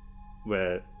story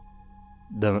where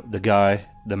the guy,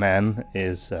 the man,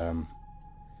 is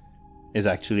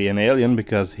actually an alien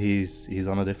because he's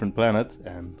on a different planet,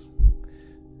 and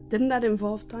Didn't that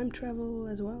involve time travel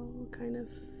as well? Kind of.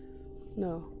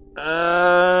 No.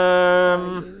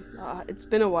 It's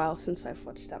been a while since I've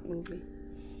watched that movie.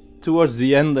 towards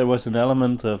the end there was an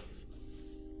element of,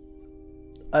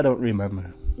 I don't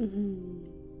remember.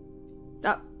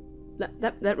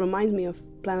 That reminds me of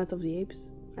Planet of the Apes.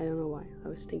 I don't know why I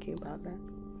was thinking about that.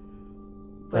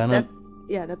 But Planet-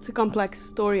 that's a complex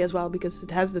story as well because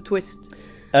it has the twist.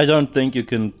 I don't think you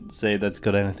can say that's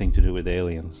got anything to do with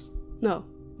aliens. No,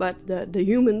 but the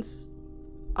humans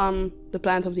on the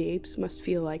Planet of the Apes must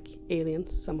feel like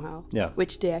aliens somehow. Yeah.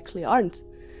 Which they actually aren't.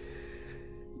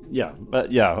 Yeah,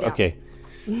 but yeah. Okay.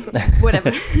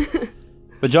 Whatever.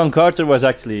 But John Carter was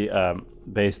actually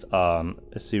based on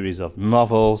a series of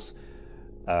novels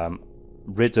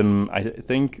written, I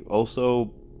think,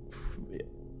 also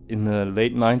in the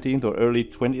late 19th or early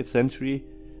 20th century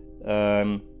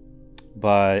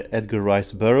by Edgar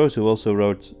Rice Burroughs, who also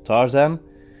wrote Tarzan.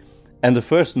 And the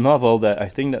first novel that I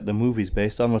think that the movie's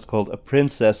based on was called A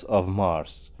Princess of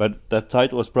Mars. But that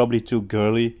title was probably too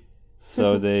girly,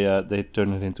 so they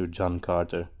turned it into John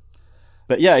Carter.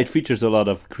 But yeah, it features a lot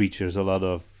of creatures, a lot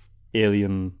of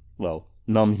alien, well,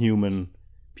 non-human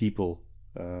people,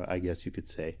 I guess you could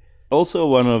say. Also,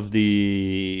 one of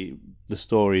the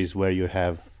stories where you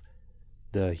have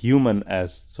the human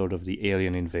as sort of the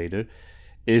alien invader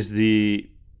is the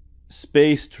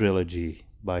Space Trilogy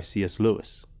by C.S.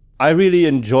 Lewis. I really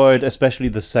enjoyed, especially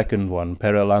the second one,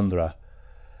 Perelandra.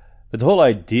 But the whole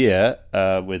idea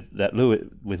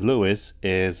with Lewis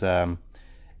is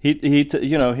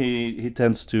he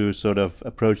tends to sort of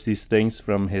approach these things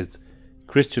from his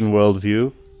Christian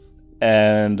worldview,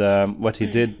 and what he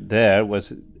did there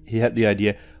was he had the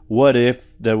idea: what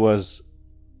if there was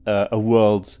a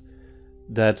world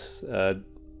that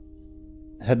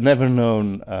had never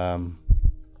known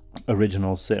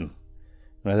original sin,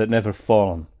 right? Had never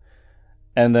fallen,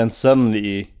 and then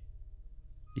suddenly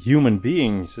human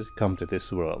beings come to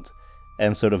this world,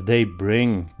 and sort of they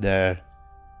bring their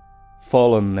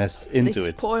fallenness into they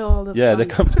it. spoil all the Yeah, fun. they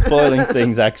come spoiling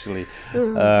things actually.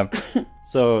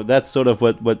 So that's sort of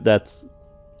what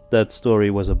that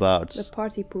story was about. The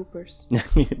party poopers.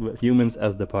 Humans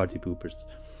as the party poopers.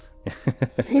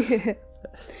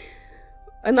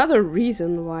 Another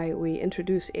reason why we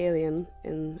introduce aliens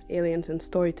in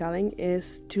storytelling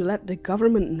is to let the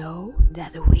government know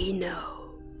that we know.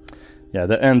 Yeah,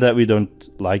 and that we don't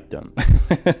like them.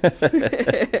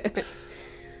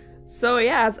 So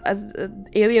yeah, as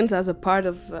aliens as a part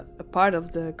of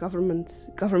the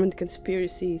government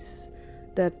conspiracies,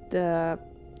 that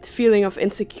feeling of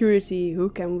insecurity, who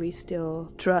can we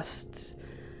still trust,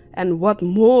 and what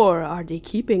more are they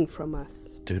keeping from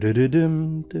us?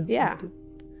 Yeah,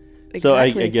 exactly. So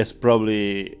I guess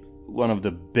probably one of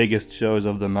the biggest shows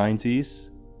of the 90s,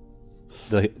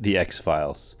 the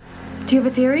X-Files. Do you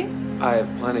have a theory? I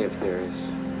have plenty of theories.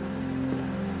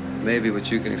 Maybe what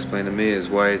you can explain to me is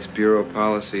why it's bureau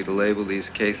policy to label these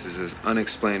cases as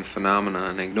unexplained phenomena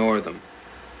and ignore them.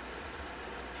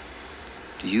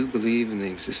 Do you believe in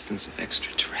the existence of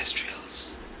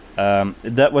extraterrestrials?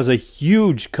 That was a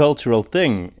huge cultural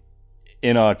thing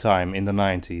in our time, in the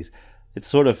 90s.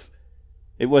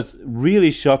 It was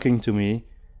really shocking to me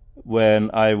when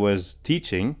I was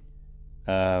teaching,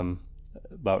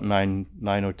 about 9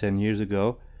 or 10 years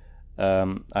ago.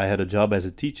 I had a job as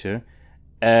a teacher,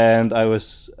 and I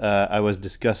was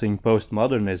discussing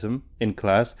postmodernism in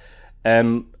class,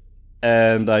 and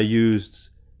I used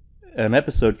an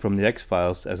episode from the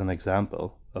X-Files as an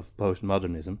example of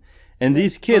postmodernism. And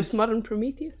these kids, Postmodern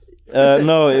Prometheus.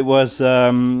 no, it was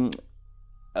Or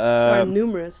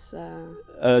numerous.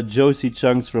 Josie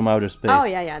Chunks from Outer Space. Oh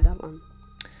yeah, that one.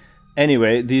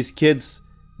 Anyway, these kids,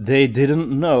 they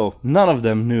didn't know. None of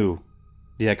them knew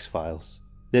the X-Files.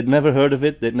 They'd never heard of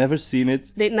it. They'd never seen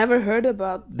it. They'd never heard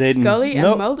about Scully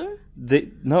and Mulder?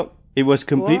 It was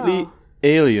completely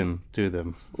alien to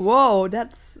them. Whoa,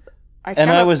 that's...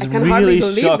 I was really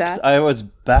shocked. That. I was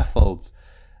baffled.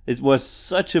 It was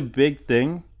such a big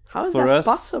thing How is for that us.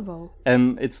 possible?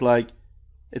 And it's like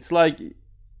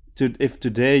if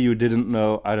today you didn't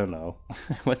know, I don't know,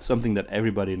 what's something that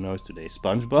everybody knows today?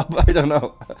 SpongeBob? I don't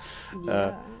know.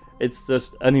 Yeah. It's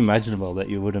just unimaginable that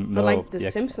you wouldn't know. But like the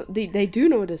Simpsons, they do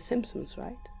know the Simpsons,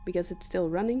 right? Because it's still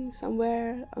running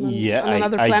somewhere on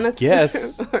another planet.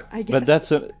 Guess. I guess.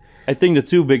 But I think the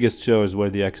two biggest shows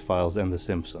were the X-Files and the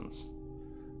Simpsons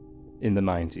in the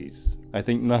 90s. I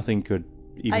think nothing could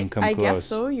even come close. I guess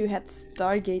so. You had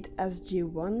Stargate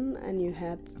SG-1, and you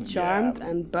had Charmed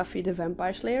and Buffy the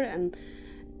Vampire Slayer,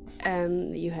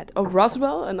 and you had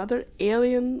Roswell, another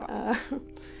alien.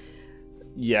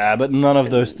 Yeah, but none of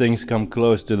those things come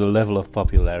close to the level of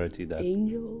popularity that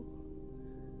Angel.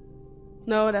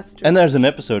 No, that's true. And there's an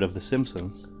episode of The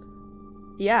Simpsons.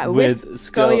 Yeah, with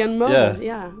Scully and Mulder.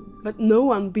 Yeah, but no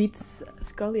one beats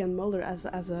Scully and Mulder as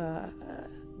a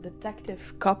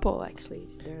detective couple. Actually,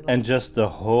 and just the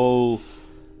whole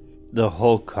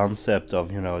concept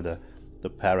of the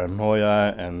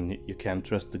paranoia, and you can't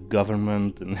trust the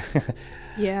government, and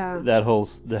yeah, that whole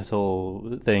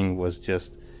thing was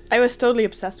just. I was totally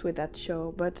obsessed with that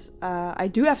show, but I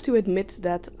do have to admit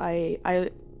that I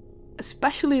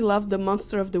especially love the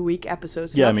Monster of the Week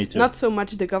episodes. Yeah, me too. Not so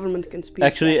much the government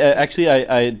conspiracy. Actually,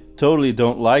 I totally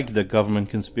don't like the government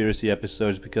conspiracy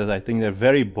episodes because I think they're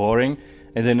very boring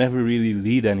and they never really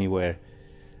lead anywhere.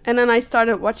 And then I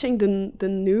started watching the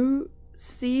new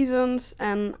seasons,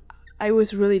 and I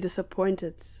was really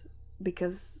disappointed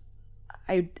because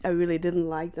I really didn't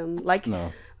like them. Like,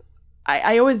 no.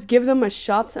 I always give them a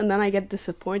shot and then I get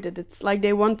disappointed. It's like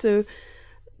they want to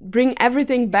bring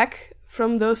everything back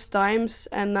from those times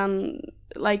and then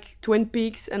like Twin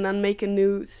Peaks and then make a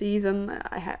new season.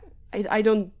 I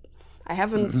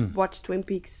haven't watched Twin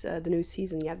Peaks the new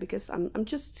season yet because I'm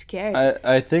just scared.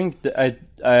 I think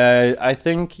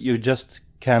you just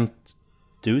can't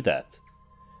do that.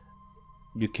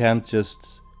 You can't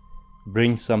just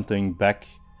bring something back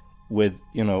with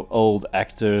old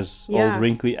actors, old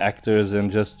wrinkly actors, and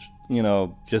just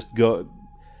go.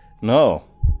 No,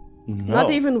 not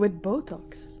even with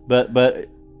Botox. But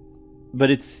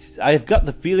it's. I've got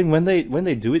the feeling when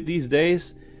they do it these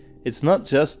days, it's not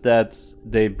just that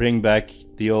they bring back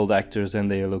the old actors and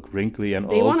they look wrinkly and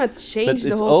they old. They want to change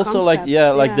the whole concept. It's also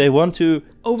concept. like they want to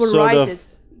override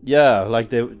it. Yeah, like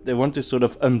they want to sort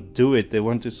of undo it. They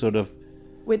want to sort of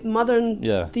with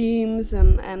modern themes,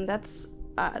 and that's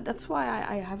why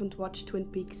I haven't watched Twin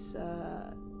Peaks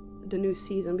the new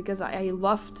season, because I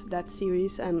loved that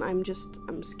series and I'm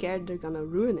scared they're gonna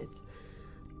ruin it.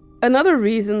 Another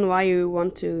reason why you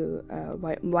want to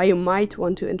why you might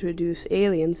want to introduce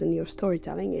aliens in your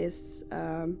storytelling is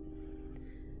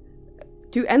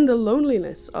to end the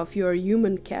loneliness of your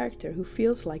human character who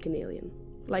feels like an alien,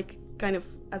 like kind of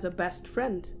as a best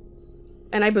friend.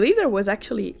 And I believe there was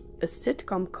actually a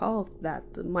sitcom called that,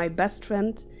 My Best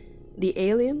Friend the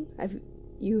Alien. Have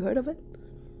you heard of it?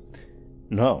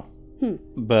 No.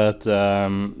 But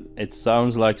it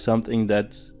sounds like something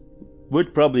that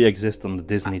would probably exist on the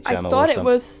Disney Channel. I thought it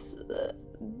was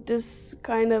this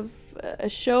kind of a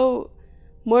show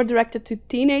more directed to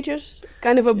teenagers,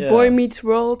 kind of a Boy Meets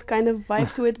World kind of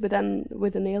vibe to it, but then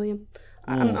with an alien.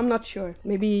 I'm not sure.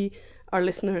 Maybe our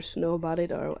listeners know about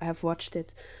it or have watched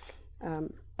it.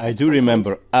 I do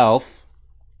remember Alf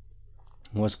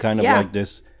was kind of like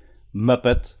this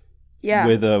Muppet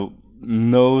with a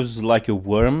nose like a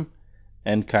worm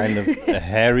and kind of a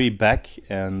hairy back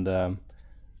and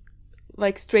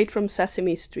like straight from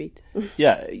Sesame Street.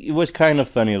 Yeah, it was kind of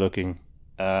funny looking,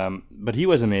 but he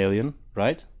was an alien,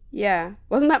 right? Yeah,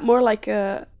 wasn't that more like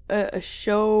a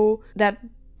show that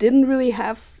didn't really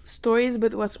have stories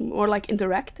but was more like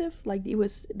interactive? Like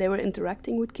they were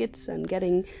interacting with kids and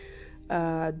getting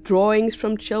drawings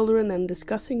from children and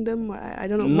discussing them. I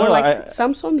don't know, more like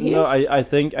Samson here. No, I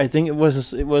think it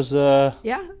was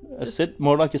yeah,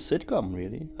 more like a sitcom,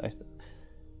 really.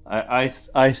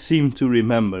 I seem to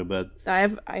remember, but I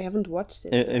haven't watched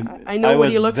it. I know what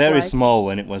he looks like. I was very like. small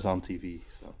when it was on TV.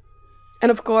 So.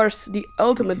 And of course, the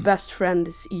ultimate best friend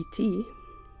is E.T.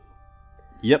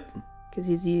 Yep. Because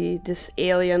he's this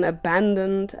alien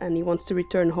abandoned, and he wants to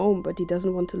return home, but he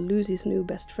doesn't want to lose his new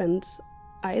best friends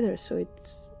either. So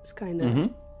it's kind of.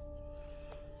 Mm-hmm.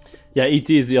 Yeah,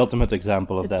 E.T. is the ultimate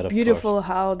example of that. It's beautiful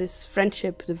how this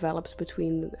friendship develops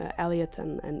between Elliot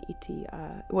and E.T.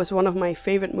 It was one of my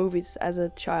favorite movies as a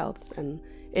child, and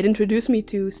it introduced me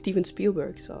to Steven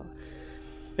Spielberg. So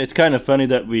it's kind of funny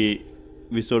that we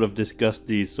sort of discussed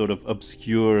these sort of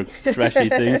obscure, trashy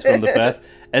things from the past,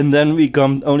 and then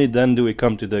only then do we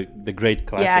come to the great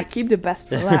classic. Yeah, keep the best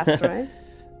for last, right?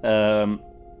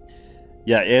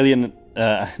 Yeah,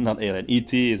 not Alien.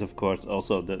 E.T. is of course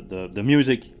also the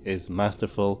music is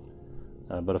masterful,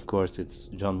 but of course it's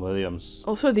John Williams.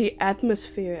 Also the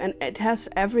atmosphere, and it has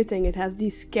everything. It has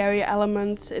these scary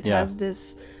elements. It has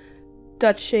this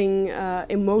touching,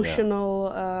 emotional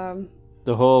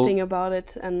the whole thing about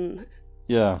it, and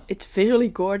it's visually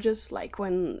gorgeous. Like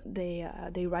when they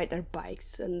ride their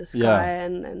bikes in the sky,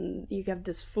 and you have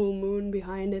this full moon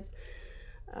behind it.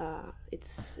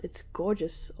 It's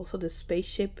gorgeous. Also the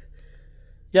spaceship.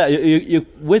 Yeah, you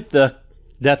with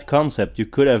that concept, you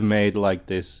could have made like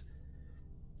this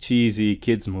cheesy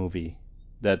kids movie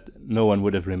that no one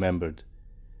would have remembered.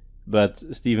 But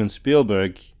Steven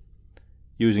Spielberg,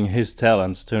 using his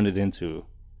talents, turned it into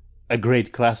a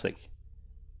great classic,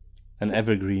 an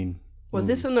evergreen. Was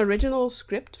this an original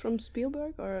script from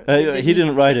Spielberg, or he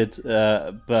didn't write it?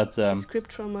 But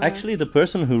script from actually, the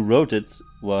person who wrote it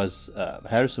was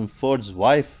Harrison Ford's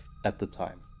wife at the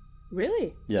time.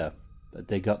 Really? Yeah. But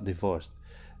they got divorced.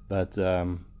 But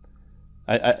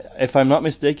if I'm not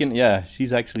mistaken,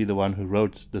 she's actually the one who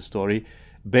wrote the story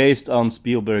based on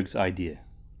Spielberg's idea.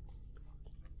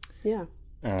 Yeah,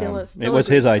 still it was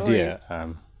his idea.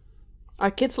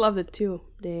 Our kids loved it too.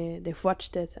 They've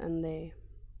watched it and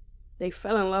they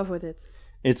fell in love with it.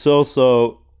 It's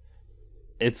also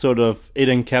it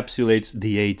encapsulates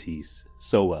the 80s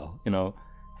so well, you know.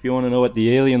 If you want to know what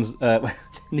the aliens, the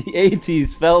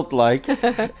 80s felt like,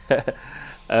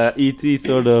 E.T.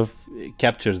 sort of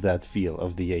captures that feel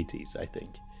of the 80s, I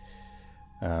think.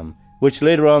 Which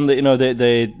later on,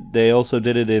 they also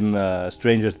did it in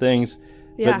Stranger Things.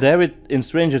 Yeah. But there, in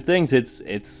Stranger Things,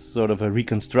 it's sort of a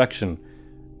reconstruction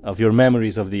of your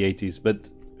memories of the 80s.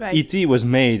 But E.T. was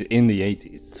made in the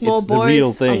 80s. Small it's boys the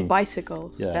real thing. On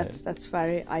bicycles. Yeah. That's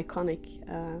very iconic.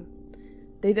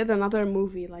 They did another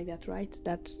movie like that, right?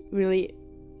 That really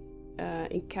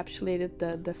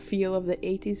encapsulated the feel of the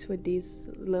 80s with these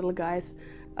little guys.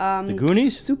 The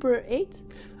Goonies? Super 8?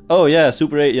 Oh, yeah,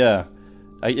 Super 8, yeah.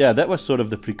 That was sort of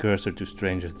the precursor to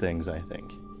Stranger Things, I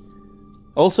think.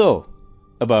 Also,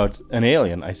 about an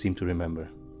alien, I seem to remember.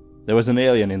 There was an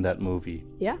alien in that movie.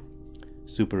 Yeah?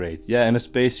 Super 8. Yeah, and a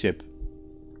spaceship.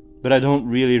 But I don't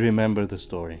really remember the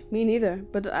story. Me neither,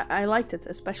 but I liked it,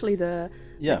 especially the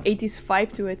 80s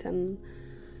vibe to it, and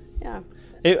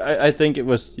I think it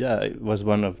was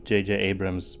one of J.J.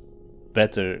 Abrams'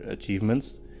 better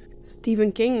achievements.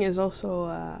 Stephen King is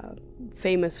also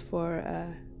famous for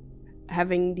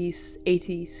having these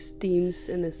 80s themes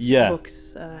in his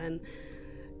books, and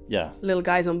little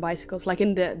guys on bicycles, like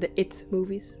in the It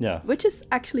movies, which is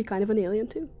actually kind of an alien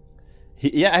too.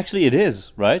 Actually it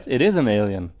is, right? It is an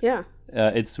alien. Yeah.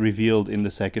 It's revealed in the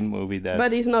second movie that...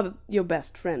 But he's not your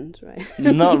best friend, right?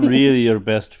 Not really your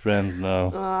best friend,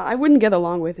 no. I wouldn't get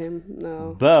along with him,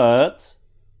 no.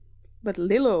 But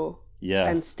Lilo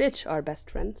and Stitch are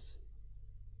best friends.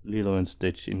 Lilo and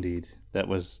Stitch, indeed. That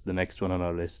was the next one on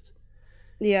our list.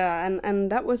 Yeah,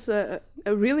 and that was a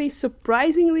really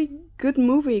surprisingly good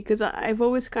movie, because I've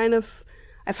always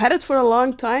I've had it for a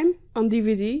long time on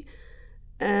DVD,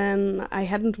 and I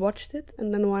hadn't watched it,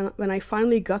 and then when I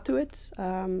finally got to it,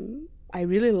 I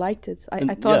really liked it.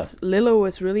 I thought Lilo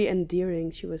was really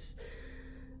endearing. She was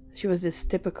this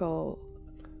typical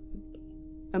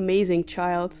amazing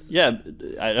child. Yeah,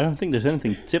 I don't think there's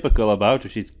anything typical about her.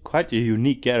 She's quite a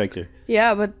unique character.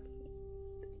 Yeah, but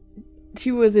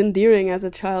she was endearing as a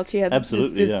child. She had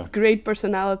this great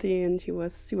personality, and she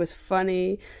was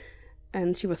funny,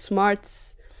 and she was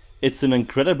smart. It's an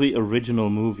incredibly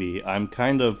original movie.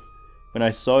 When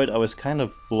I saw it, I was kind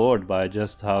of floored by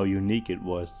just how unique it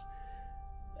was.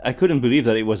 I couldn't believe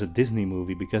that it was a Disney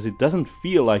movie, because it doesn't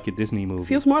feel like a Disney movie. It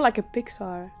feels more like a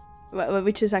Pixar,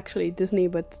 which is actually Disney,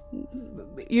 but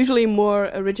usually more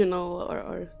original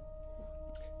or...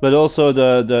 But also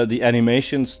the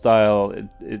animation style,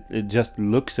 it just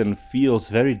looks and feels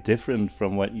very different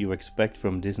from what you expect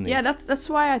from Disney. Yeah, that's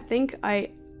why I think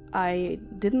I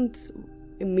didn't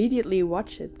immediately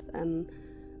watch it, and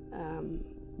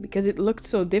because it looked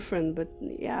so different. But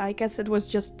yeah, I guess it was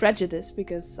just prejudice,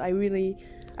 because I really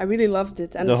loved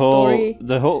it, and the story.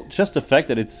 Just the fact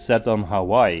that it's set on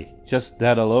Hawaii, just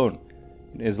that alone,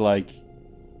 is like,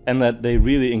 and that they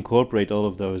really incorporate all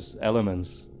of those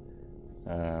elements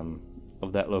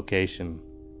of that location.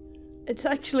 It's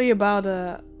actually about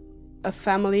a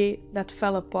family that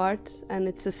fell apart, and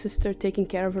it's a sister taking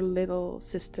care of her little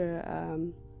sister,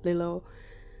 Lilo,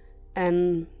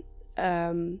 and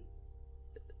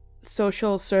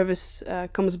social service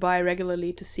comes by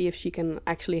regularly to see if she can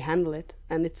actually handle it,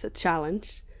 and it's a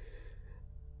challenge.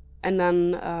 And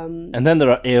then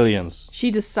there are aliens. She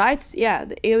decides,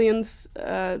 the aliens.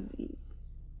 I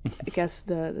guess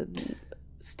the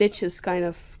Stitch is kind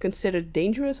of considered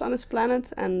dangerous on his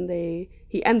planet, and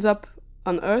he ends up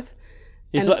on Earth.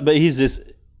 But he's this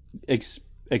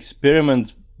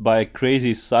experiment by a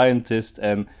crazy scientist,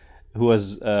 and who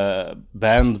was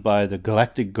banned by the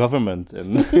galactic government,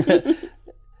 and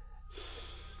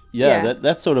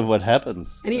that's sort of what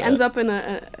happens. And he ends up in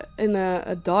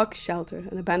a dog shelter,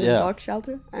 an abandoned dog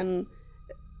shelter, and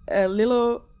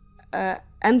Lilo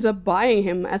ends up buying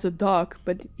him as a dog,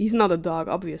 but he's not a dog,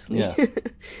 obviously. Yeah.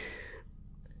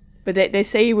 But they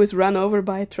say he was run over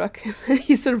by a truck and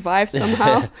he survived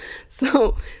somehow.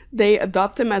 So they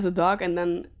adopt him as a dog, and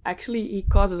then actually he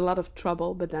causes a lot of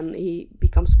trouble, but then he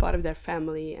becomes part of their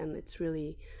family, and it's a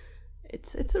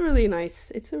really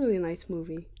nice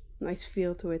movie. Nice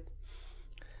feel to it.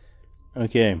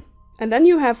 Okay. And then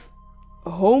you have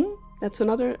Home. That's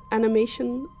another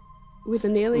animation with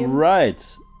an alien.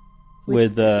 Right.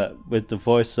 With the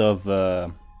voice of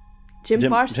Jim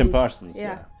Parsons. Jim Parsons.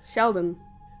 Yeah. Sheldon.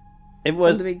 It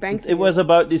was The Big Bang Theory. It was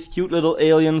about these cute little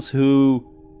aliens who,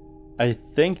 I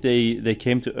think they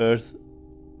came to Earth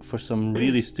for some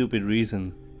really stupid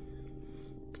reason.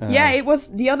 It was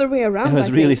the other way around. It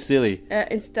was really silly.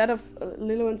 Instead of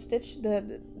Lilo and Stitch,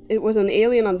 it was an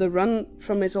alien on the run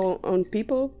from his own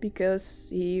people, because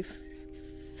he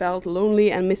felt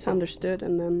lonely and misunderstood,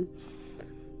 and then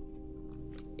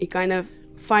he kind of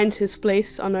finds his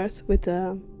place on Earth with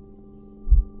a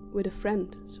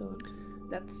friend. So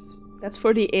that's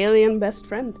for the alien best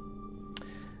friend.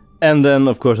 And then,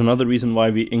 of course, another reason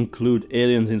why we include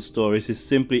aliens in stories is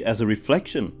simply as a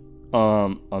reflection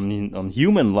on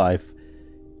human life.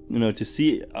 You know, to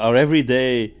see our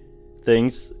everyday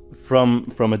things from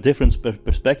a different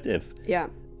perspective. Yeah.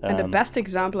 And the best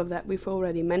example of that we've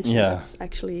already mentioned. Yeah. That's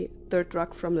actually Third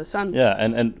Rock from the Sun. Yeah,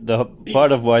 and the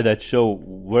part of why that show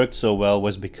worked so well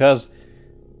was because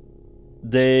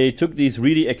they took these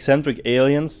really eccentric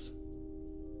aliens,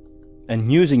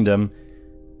 and using them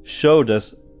showed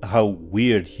us how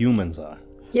weird humans are.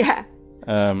 Yeah.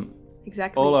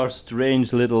 Exactly. All our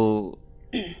strange little,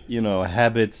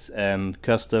 habits and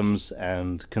customs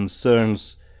and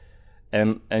concerns,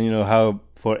 and how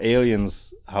for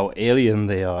aliens, how alien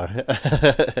they are.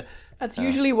 That's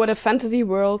usually what a fantasy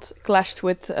world clashed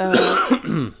with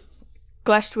the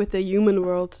human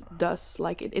world does.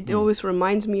 Like it always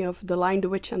reminds me of The Lion, the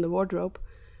Witch, and the Wardrobe,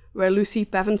 where Lucy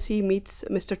Pevensey meets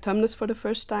Mr. Tumnus for the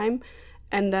first time,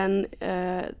 and then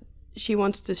she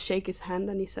wants to shake his hand,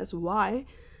 and he says, "Why?"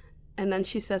 And then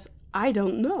she says, "I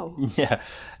don't know." Yeah,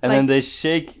 and then they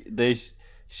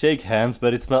shake hands,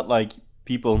 but it's not like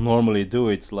people normally do.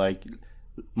 It's like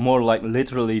more like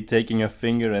literally taking a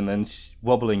finger and then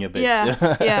wobbling a bit.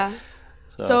 Yeah, yeah.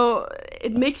 So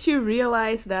it makes you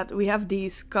realize that we have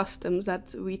these customs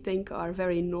that we think are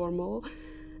very normal,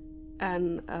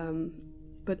 and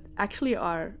but actually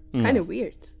are kind of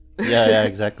weird. Yeah,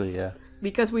 exactly, yeah.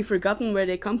 Because we've forgotten where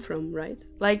they come from, right?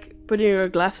 Like putting your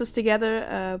glasses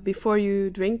together before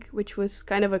you drink, which was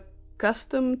kind of a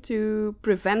custom to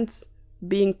prevent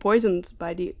being poisoned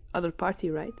by the other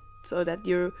party, right? So that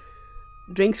your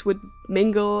drinks would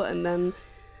mingle, and then...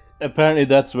 Apparently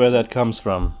that's where that comes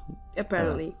from.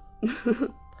 Apparently.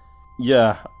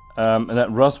 Yeah, and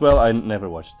that Roswell, I never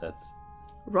watched that.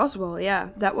 Roswell, yeah.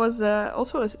 That was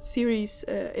also a series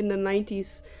in the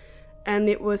 90s, and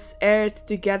it was aired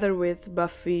together with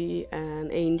Buffy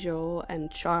and Angel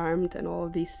and Charmed and all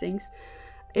of these things.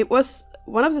 It was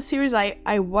one of the series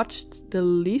I watched the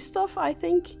least of, I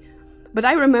think. But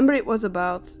I remember it was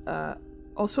about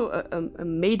also a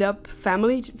made-up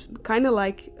family, kind of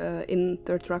like in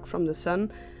Third Rock from the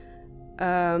Sun.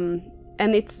 And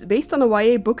it's based on a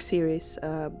YA book series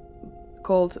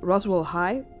called Roswell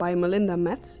High by Melinda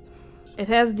Metz. It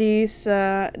has these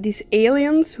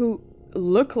aliens who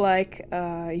look like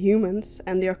humans,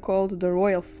 and they are called the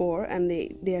Royal Four, and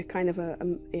they are kind of a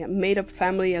made-up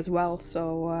family as well.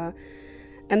 So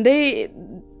and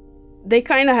they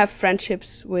kind of have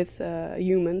friendships with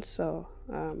humans, so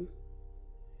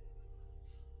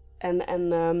and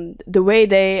the way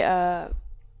they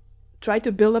try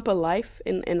to build up a life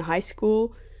in high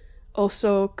school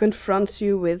also confronts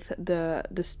you with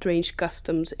the strange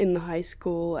customs in high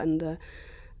school and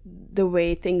the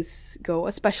way things go,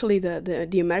 especially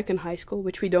the American high school,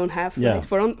 which we don't have. Yeah.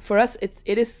 Right? For us,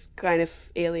 it is kind of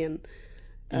alien.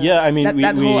 Yeah, I mean,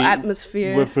 that whole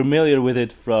atmosphere. We're familiar with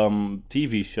it from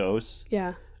TV shows.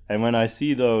 Yeah. And when I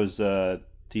see those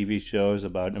TV shows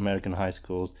about American high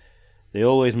schools, they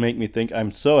always make me think,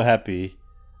 I'm so happy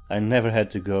I never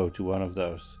had to go to one of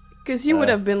those. Because you would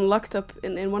have been locked up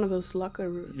in one of those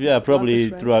locker. Yeah, probably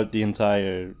lockers, right? throughout the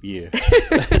entire year.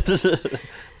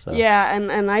 So. Yeah,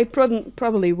 and I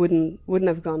probably wouldn't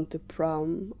have gone to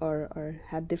prom or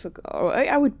had difficult. Or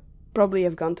I would probably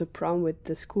have gone to prom with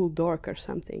the school dork or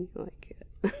something like.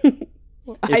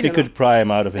 If you could pry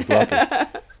him out of his locker.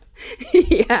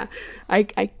 Yeah,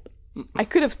 I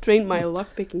could have trained my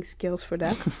lockpicking skills for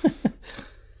that.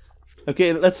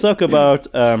 Okay, let's talk about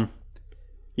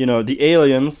the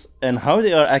aliens and how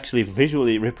they are actually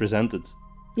visually represented.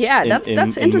 Yeah,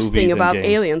 that's interesting about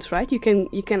aliens, right? You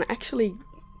can actually.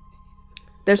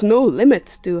 There's no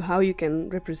limit to how you can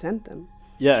represent them.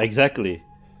 Yeah, exactly.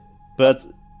 But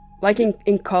like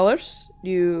in colors,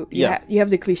 you have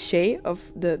the cliche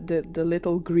of the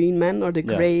little green man or the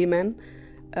gray man.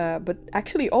 But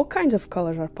actually, all kinds of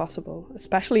colors are possible,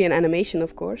 especially in animation,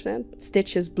 of course.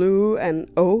 Stitch is blue, and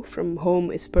O from Home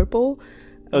is purple.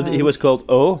 Oh, he was called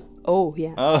O? Oh,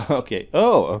 yeah. Oh, okay.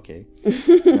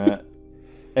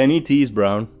 And E.T. is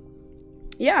brown.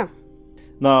 Yeah.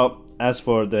 Now, as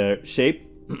for their shape,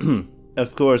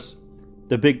 of course,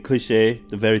 the big cliche,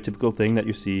 the very typical thing that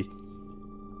you see,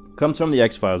 comes from the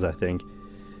X-Files, I think.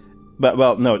 But,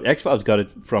 well, no, the X-Files got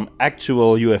it from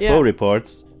actual UFO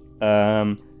reports.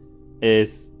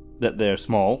 Is that they're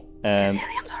small and because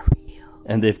aliens are real,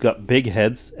 and they've got big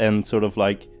heads and sort of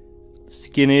like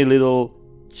skinny little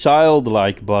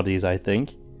childlike bodies, I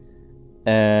think,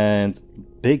 and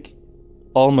big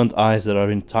almond eyes that are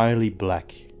entirely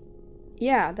black.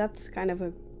 Yeah, that's kind of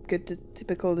a good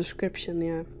typical description.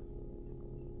 Yeah,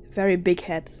 very big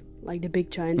head, like the big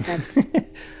giant head.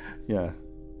 Yeah.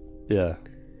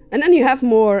 And then you have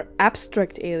more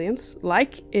abstract aliens,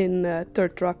 like in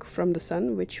Third Rock from the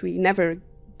Sun, which we never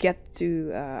get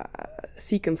to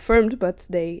see confirmed, but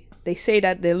they say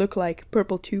that they look like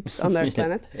purple tubes on their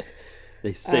planet.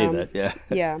 They say that, yeah.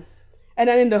 Yeah. And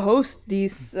then in The Host,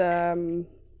 these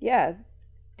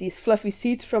fluffy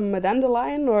seeds from a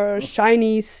dandelion or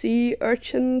shiny sea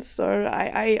urchins, or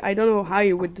I don't know how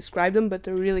you would describe them, but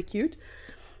they're really cute.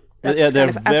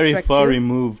 They're very far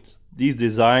removed. These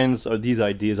designs or these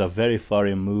ideas are very far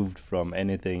removed from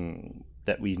anything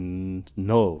that we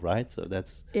know, right? So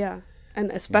that's... Yeah, and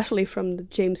especially from the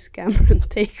James Cameron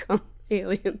take on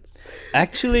aliens.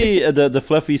 Actually, the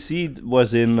fluffy seed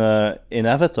was in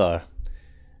Avatar,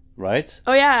 right?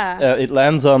 Oh yeah. It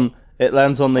lands on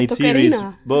Neytiri's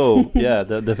bow. Yeah,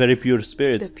 the very pure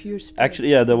spirit. The pure spirit.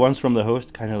 Actually, yeah, the ones from The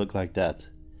Host kind of look like that.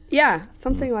 Yeah,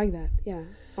 something like that. Yeah,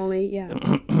 only yeah.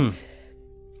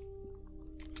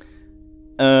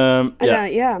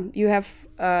 You have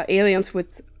aliens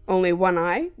with only one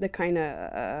eye, the kind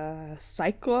of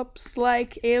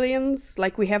Cyclops-like aliens,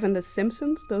 like we have in The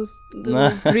Simpsons, those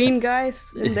little green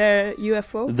guys in their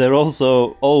UFO. They're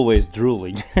also always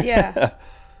drooling. Yeah.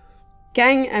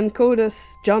 Kang and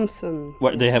Kodos Johnson.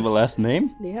 What, they have a last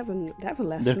name? They have a last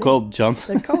name. They're called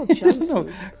Johnson. They're called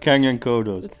Johnson. Kang and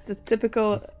Kodos. It's the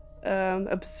typical...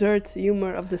 absurd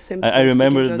humor of The Simpsons. I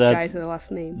remember those guys the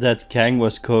last name. That Kang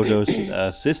was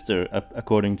Kodos' sister,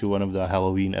 according to one of the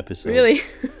Halloween episodes. Really?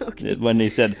 Okay. When they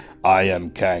said, "I am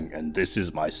Kang, and this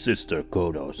is my sister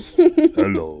Kodos."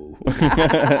 Hello.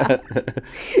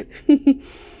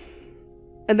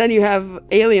 And then you have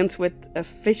aliens with a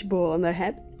fishbowl on their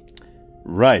head.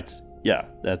 Right. Yeah,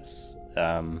 that's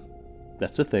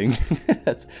a thing.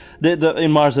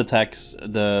 In Mars Attacks,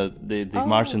 the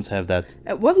Martians have that.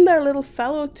 Wasn't there a little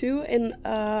fellow too in?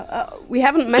 We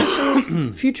haven't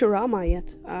mentioned Futurama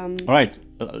yet. Right,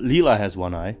 Leela has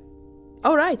one eye.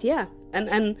 Oh right, yeah.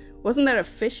 And wasn't there a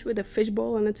fish with a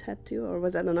fishbowl on its head too, or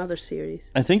was that another series?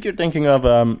 I think you're thinking of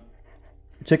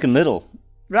Chicken Little.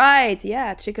 Right,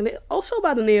 yeah, Chicken Little. Also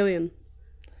about an alien.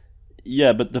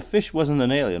 Yeah, but the fish wasn't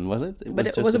an alien, was it?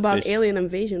 It was about alien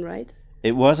invasion, right?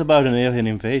 It was about an alien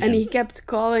invasion. And he kept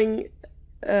warning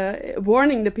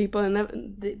the people,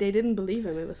 and they didn't believe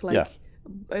him. It was like,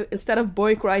 instead of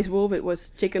boy cries wolf, it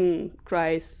was chicken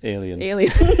cries alien.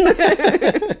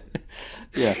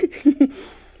 Yeah.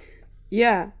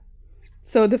 Yeah.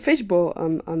 So the fishbowl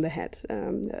on the head.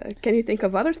 Can you think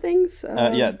of other things?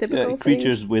 Typical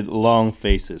creatures things? with long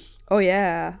faces. Oh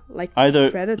yeah, like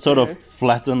Either Predator. sort of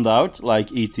flattened out,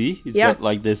 like E.T. He's Yeah. got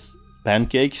like this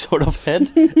pancake sort of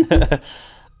head,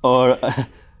 or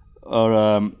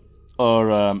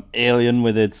alien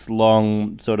with its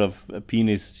long sort of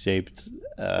penis-shaped.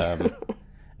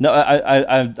 No,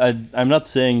 I'm not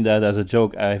saying that as a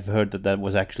joke. I've heard that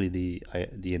was actually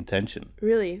the intention.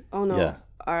 Really? Oh no. Yeah.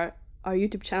 Our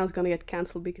YouTube channel is gonna get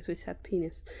cancelled because we said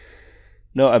penis.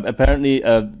 No, apparently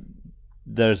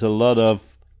there's a lot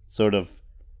of sort of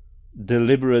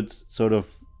deliberate sort of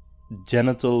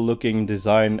genital-looking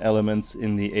design elements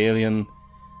in the alien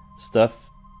stuff.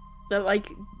 Like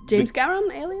James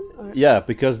Cameron Alien? Or? Yeah,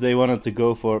 because they wanted to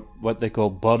go for what they call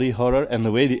body horror, and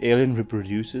the way the alien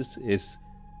reproduces is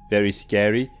very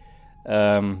scary.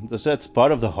 So that's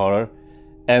part of the horror.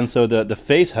 And so the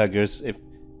face huggers,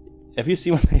 have you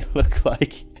seen what they look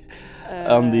like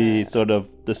on the sort of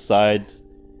the side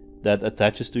that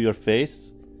attaches to your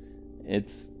face?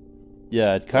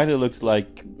 It kind of looks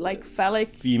like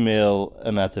phallic female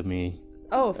anatomy.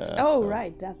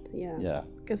 Right, that Yeah.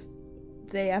 Because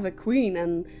they have a queen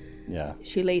and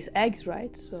she lays eggs,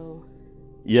 right? So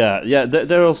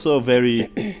they're also very.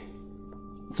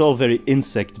 It's all very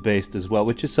insect based as well,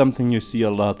 which is something you see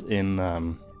a lot in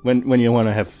when you want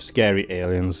to have scary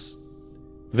aliens.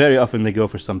 Very often they go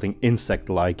for something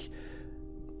insect-like.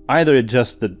 Either it's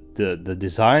just the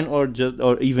design, or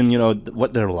even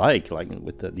what they're like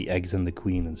with the eggs and the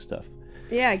queen and stuff.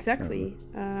 Yeah, exactly.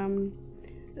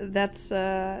 That's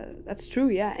true.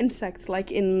 Yeah, insects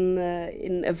like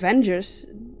in Avengers,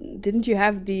 didn't you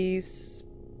have these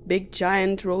big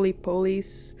giant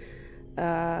roly-polies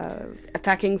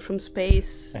attacking from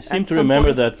space? I seem to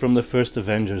remember that from the first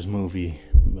Avengers movie,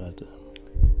 but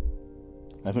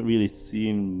I haven't really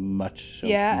seen much of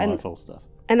Marvel stuff.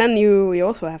 And then you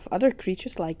also have other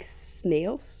creatures like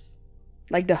snails,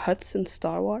 like the Hutts in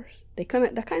Star Wars. They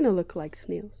kind of look like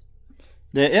snails.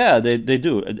 They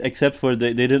do, except for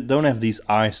they don't have these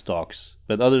eye stalks.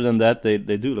 But other than that, they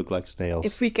do look like snails.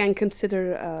 If we can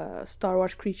consider Star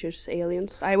Wars creatures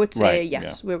aliens, I would say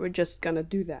yes. We were just gonna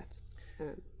do that.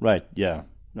 Right. Yeah.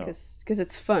 Because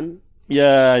it's fun.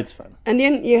 Yeah, it's fun. And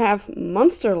then you have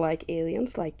monster-like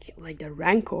aliens, like the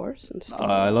Rancors and stuff.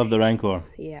 I love the Rancor.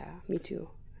 Yeah, me too.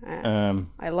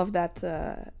 I love that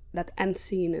end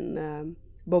scene in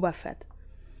Boba Fett.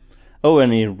 Oh,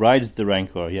 and he rides the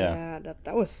Rancor. Yeah. Yeah,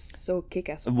 that was so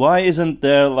kick-ass. Why isn't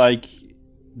there like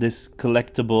this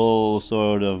collectible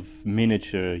sort of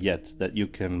miniature yet that you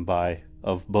can buy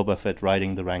of Boba Fett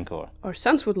riding the Rancor? Our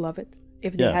sons would love it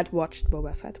if they had watched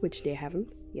Boba Fett, which they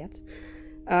haven't yet.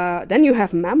 Then you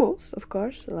have mammals, of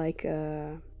course, like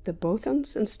the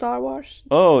Bothans in Star Wars.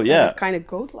 Oh, yeah. Kind of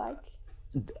goat-like.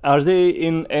 Are they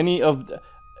in any of the...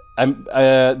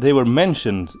 they were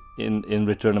mentioned in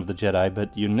Return of the Jedi,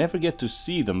 but you never get to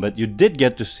see them. But you did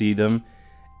get to see them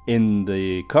in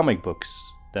the comic books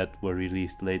that were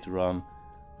released later on.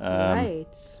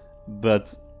 Right.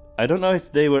 But I don't know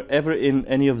if they were ever in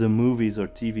any of the movies or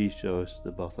TV shows,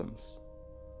 the Bothans.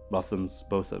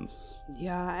 Bothans.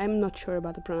 Yeah, I'm not sure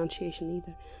about the pronunciation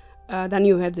either. Then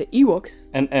you had the Ewoks.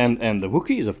 And the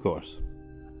Wookiees, of course.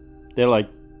 They're like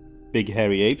big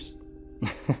hairy apes.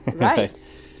 Right.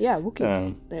 Yeah,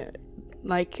 Wookiees. They're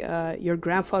like your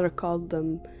grandfather called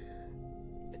them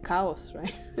cows,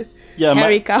 right? Yeah,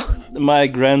 hairy cows. My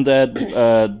granddad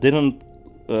didn't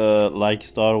like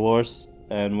Star Wars,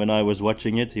 and when I was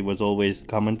watching it, he was always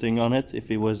commenting on it if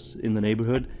he was in the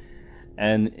neighborhood.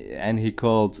 And he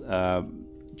called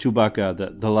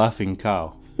Chewbacca the laughing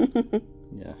cow.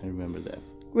 Yeah, I remember that.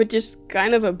 Which is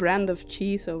kind of a brand of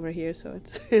cheese over here, so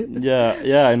it's...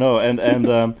 yeah, I know.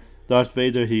 And Darth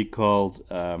Vader he called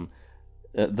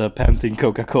the panting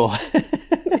Coca-Cola.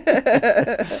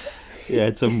 Yeah,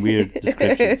 it's some weird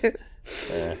descriptions.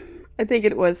 I think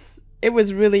it was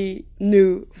really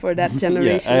new for that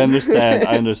generation. Yeah,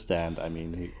 I understand. I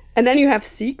mean... And then you have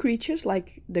sea creatures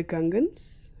like the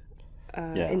Gungans.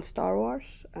 In Star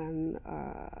Wars, and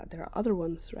there are other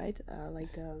ones, right?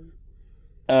 Like the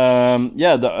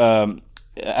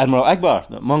Admiral Akbar,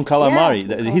 the Mon Calamari.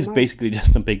 Yeah, he's basically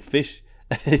just a big fish.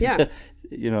 Yeah.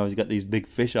 He's got these big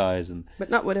fish eyes, but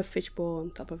not with a fishbowl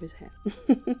on top of his head.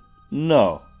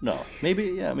 No.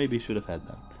 Maybe he should have had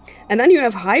that. And then you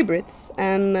have hybrids,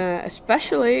 and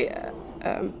especially.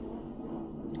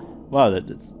 Wow,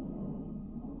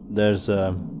 there's.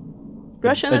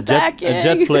 Russian attack! A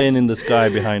jet plane in the sky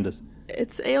behind us.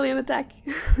 It's alien attack.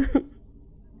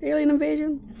 Alien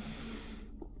invasion.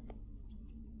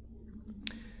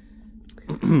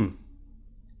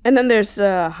 And then there's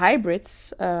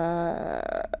hybrids,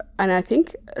 and I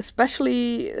think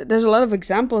especially there's a lot of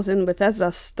examples in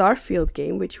Bethesda's Starfield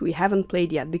game, which we haven't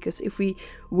played yet, because if we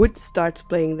would start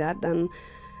playing that, then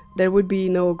there would be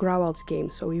no Growl's game.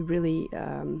 So we really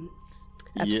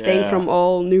abstain from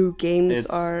all new games.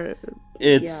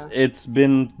 It's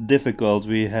been difficult.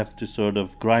 We have to sort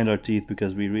of grind our teeth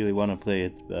because we really want to play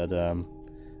it, but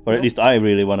or at least I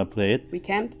really want to play it. We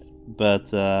can't. But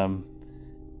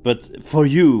for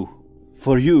you,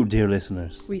 dear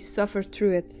listeners, we suffer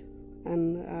through it,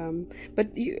 and but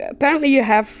apparently you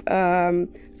have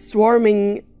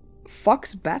swarming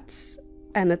fox bats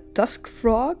and a tusk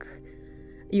frog.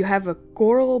 You have a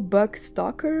coral bug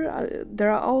stalker.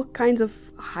 There are all kinds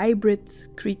of hybrid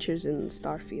creatures in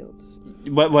Starfields.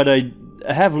 What I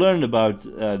have learned about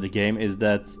the game is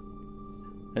that,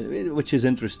 which is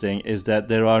interesting, is that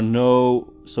there are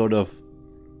no sort of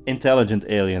intelligent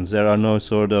aliens. There are no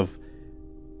sort of,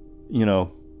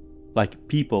 like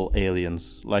people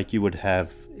aliens, like you would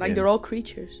have. Like they're all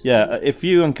creatures. Yeah, if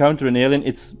you encounter an alien,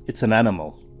 it's an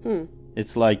animal.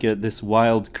 It's like this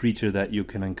wild creature that you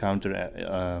can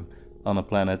encounter on a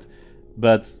planet,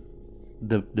 but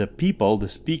the people, the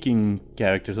speaking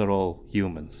characters, are all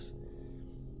humans,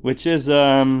 which is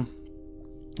an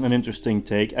interesting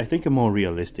take. I think a more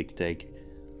realistic take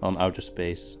on outer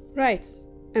space. Right.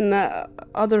 And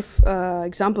other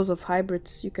examples of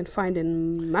hybrids you can find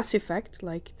in Mass Effect,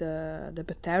 like the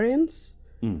Batarians,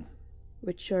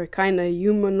 which are kind of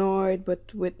humanoid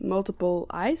but with multiple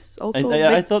eyes. Also,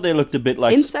 I thought they looked a bit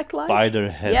like insect-like? spider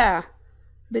heads. Yeah,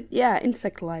 but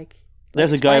insect-like.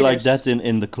 There's like a guy like spiders. that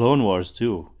in the Clone Wars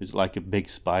too. He's like a big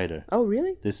spider. Oh,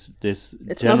 really? This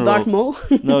It's general, not Darth Maul.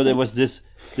 No, there was this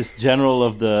general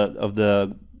of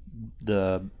the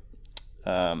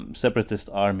separatist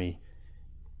army.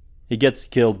 He gets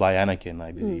killed by Anakin,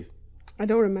 I believe. I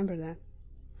don't remember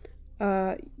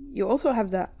that. You also have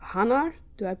the Hanar.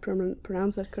 Do I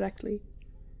pronounce that correctly?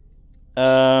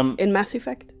 In Mass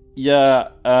Effect? Yeah.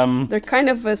 They're kind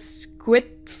of a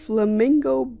squid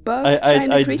flamingo bug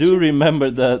I creature. do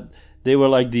remember that they were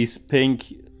like these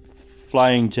pink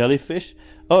flying jellyfish.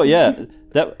 Oh yeah,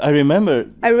 that I remember.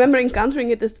 I remember encountering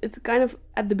it. It's kind of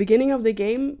at the beginning of the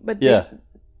game, but yeah.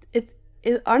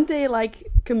 Aren't they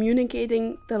like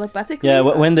communicating telepathically? Yeah,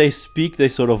 when they speak, they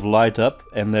sort of light up,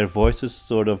 and their voices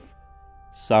sort of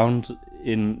sound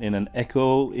in an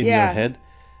echo in your head.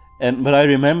 But I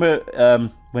remember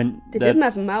when they didn't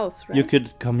have mouths, right? You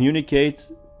could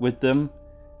communicate with them.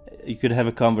 You could have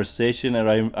a conversation,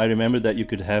 and I remember that you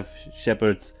could have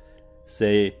Shepard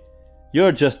say,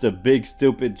 "You're just a big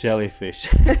stupid jellyfish."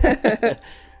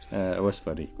 It was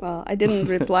funny. Well, I didn't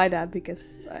reply that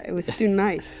because it was too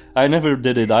nice. I never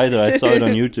did it either. I saw it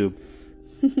on YouTube.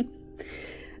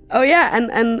 Oh yeah,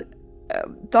 and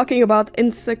talking about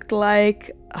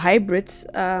insect-like hybrids,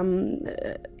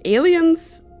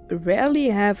 aliens rarely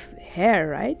have hair,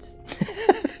 right?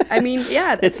 I mean,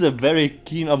 yeah. It's a very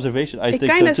keen observation. I think so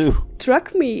too. It kind of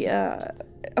struck me.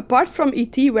 Apart from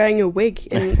E.T. wearing a wig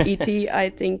in E.T., I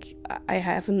think I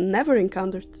have never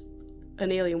encountered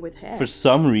an alien with hair. For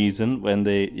some reason, when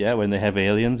they have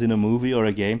aliens in a movie or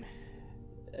a game,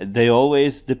 they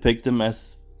always depict them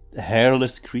as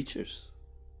hairless creatures.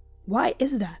 Why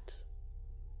is that?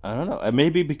 I don't know.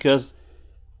 Maybe because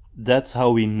that's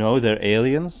how we know they're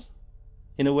aliens,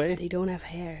 in a way. They don't have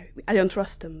hair. I don't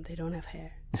trust them. They don't have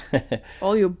hair.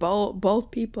 All you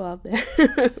bald people out there,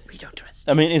 we don't trust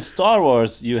them. I mean, in Star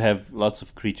Wars, you have lots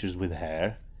of creatures with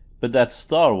hair, but that's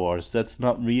Star Wars. That's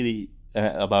not really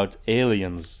about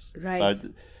aliens. Right.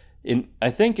 I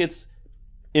think it's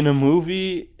in a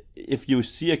movie. If you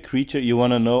see a creature, you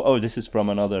want to know, oh, this is from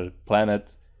another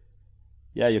planet.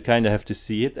 Yeah, you kind of have to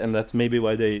see it, and that's maybe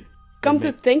why they... Come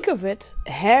to think of it,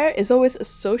 hair is always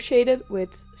associated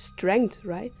with strength,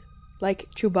 right? Like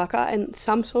Chewbacca and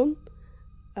Samson.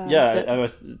 I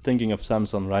was thinking of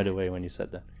Samson right away when you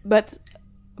said that. But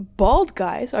bald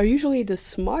guys are usually the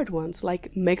smart ones,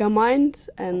 like Megamind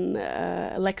and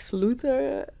Lex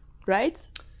Luthor, right?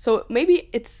 So maybe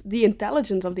it's the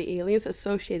intelligence of the aliens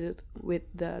associated with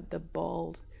the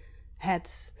bald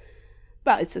heads.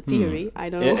 Well, it's a theory. I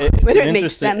don't know whether it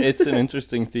makes sense. It's an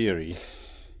interesting theory.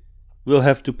 We'll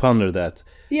have to ponder that.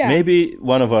 Yeah. Maybe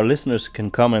one of our listeners can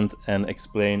comment and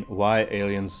explain why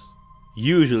aliens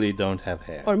usually don't have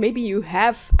hair. Or maybe you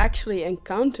have actually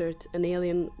encountered an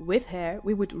alien with hair.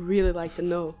 We would really like to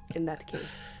know in that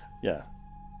case. Yeah.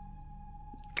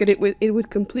 Because it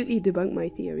would completely debunk my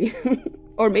theory.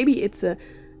 Or maybe it's a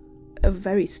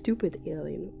very stupid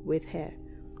alien with hair.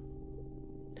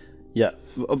 Yeah,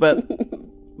 but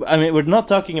I mean, we're not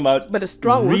talking about But a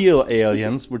strong one. real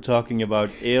aliens. We're talking about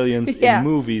aliens Yeah. in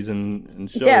movies and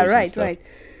shows. Yeah, and right, stuff. right.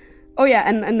 Oh yeah,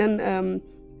 and then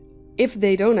if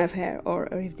they don't have hair, or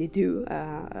if they do,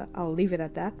 I'll leave it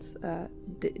at that.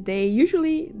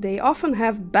 They often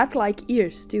have bat-like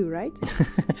ears too, right?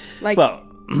 Like Well,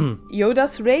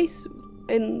 Yoda's race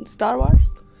in Star Wars.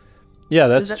 yeah,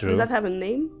 that's true. Does that have a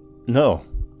name? No.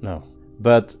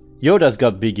 But Yoda's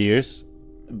got big ears,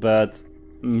 but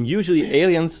usually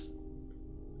aliens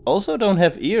also don't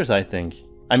have ears, I think.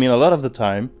 I mean, a lot of the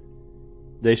time,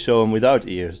 they show them without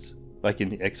ears, like in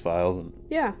the X-Files. And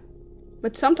Yeah,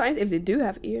 but sometimes if they do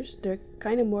have ears, they're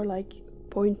kind of more like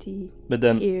pointy but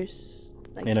then, ears.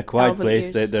 Like in A Quiet elven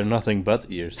Place, ears. they're nothing but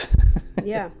ears.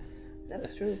 Yeah,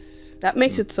 that's true. That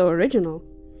makes it so original.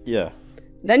 Yeah.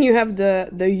 Then you have the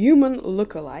human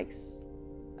lookalikes.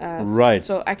 Right.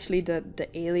 So actually the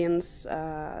aliens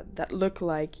that look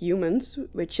like humans,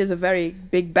 which is a very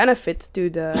big benefit to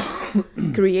the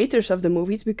creators of the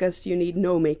movies, because you need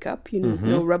no makeup, you need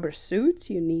no rubber suits,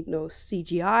 you need no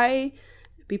CGI.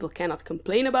 People cannot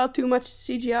complain about too much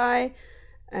CGI.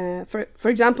 For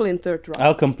example, in Third Rock,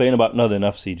 I'll complain about not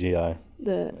enough CGI.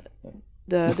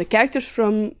 the characters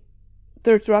from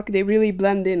Third Rock, they really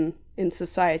blend in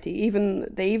society.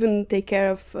 They even take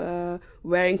care of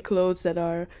wearing clothes that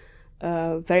are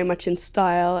very much in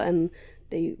style, and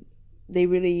they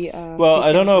really. Well,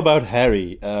 I don't know about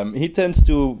Harry. He tends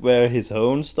to wear his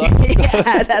own stuff.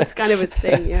 Yeah, that's kind of his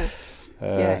thing.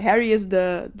 Yeah, Harry is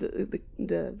the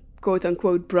quote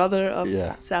unquote brother of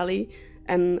Sally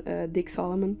and Dick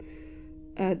Solomon.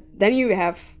 Then you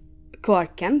have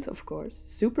Clark Kent, of course,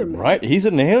 Superman. Right, he's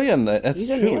an alien. That's He's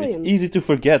an true. alien. It's easy to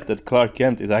forget that Clark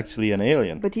Kent is actually an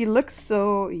alien. But he looks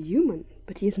so human.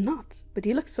 But he's not. But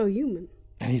he looks so human.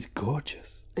 And he's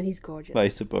gorgeous. And he's gorgeous. Well,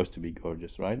 he's supposed to be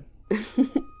gorgeous, right?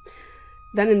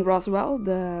 Then in Roswell,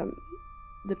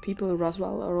 the people in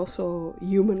Roswell are also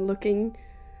human looking.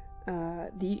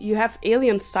 You have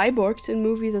alien cyborgs in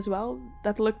movies as well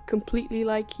that look completely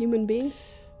like human beings.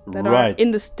 That are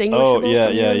indistinguishable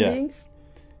from human beings.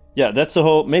 Yeah, that's a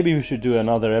whole... Maybe we should do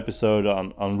another episode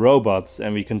on robots,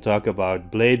 and we can talk about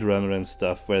Blade Runner and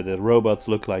stuff, where the robots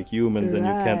look like humans and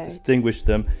you can't distinguish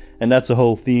them. And that's a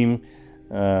whole theme.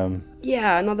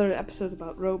 Yeah, another episode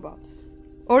about robots.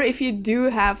 Or if you do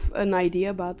have an idea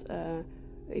about...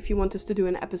 if you want us to do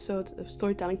an episode of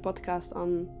Storytelling Podcast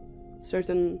on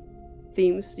certain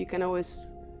themes, you can always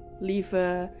leave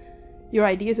your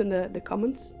ideas in the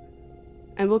comments,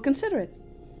 and we'll consider it.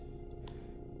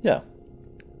 Yeah.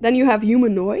 Then you have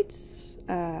humanoids.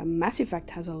 Mass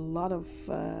Effect has a lot of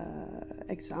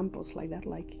examples like that.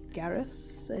 Like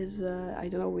Garrus is, I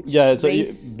don't know which. Yeah, so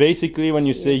basically when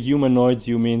you say humanoids,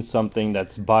 you mean something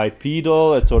that's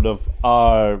bipedal. It's sort of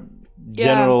our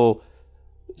general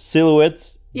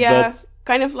silhouette. Yeah, but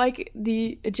kind of like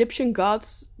the Egyptian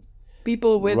gods,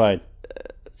 people with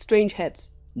strange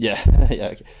heads. Yeah,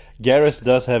 yeah. Garrus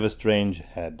does have a strange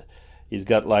head. He's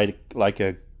got like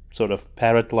a sort of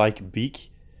parrot-like beak.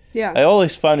 Yeah. I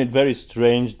always find it very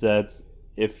strange that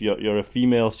if you're a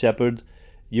female shepherd,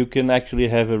 you can actually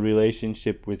have a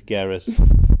relationship with Garrus.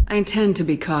 I intend to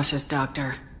be cautious,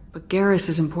 Doctor, but Garrus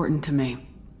is important to me.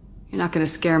 You're not going to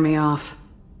scare me off.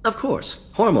 Of course.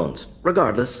 Hormones.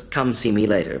 Regardless, come see me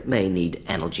later. May need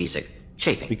analgesic.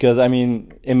 Chafing. Because, I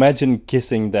mean, imagine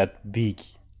kissing that beak.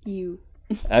 You.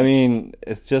 I mean,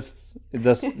 it does,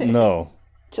 no.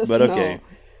 Just but okay. No.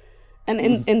 And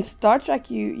in Star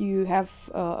Trek, you have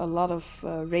a lot of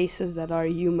races that are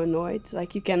humanoid.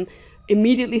 Like, you can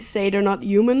immediately say they're not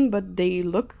human, but they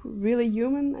look really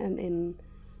human. And in,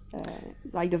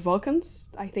 like, the Vulcans,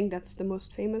 I think that's the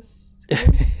most famous.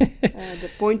 The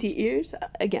pointy ears,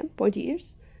 pointy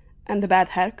ears. And the bad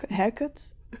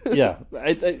haircuts. Yeah,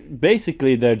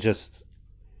 basically they're just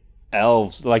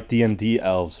elves, like D&D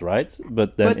elves, right?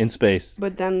 But in space.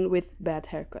 But then with bad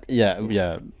haircuts.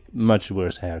 Yeah, much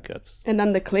worse haircuts. And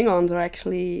then the Klingons are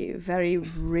actually very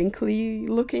wrinkly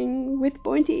looking with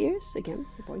pointy ears. Again,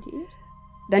 the pointy ears.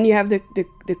 Then you have the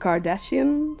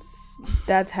Cardassians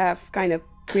that have kind of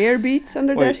queer beats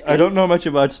under their skin. I don't know much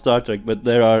about Star Trek, but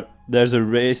there's a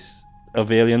race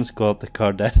of aliens called the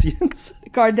Cardassians.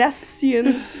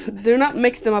 Cardassians, do not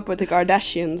mix them up with the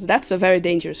Kardashians. That's a very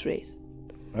dangerous race.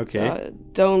 Okay.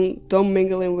 So don't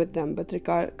mingle in with them. But the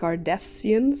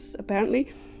Cardassians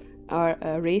apparently are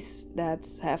a race that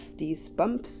have these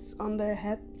bumps on their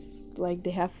heads, like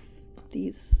they have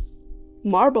these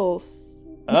marbles.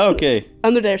 Okay.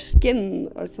 Under their skin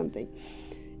or something,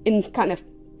 in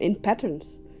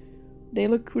patterns. They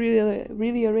look really,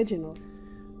 really original.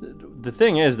 The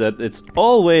thing is that it's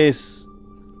always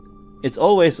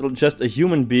just a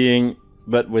human being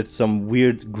but with some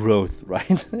weird growth,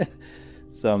 right?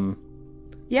 some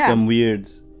weird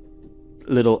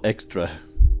little extra.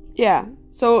 Yeah.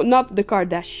 So not the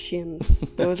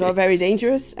Kardashians. Those are very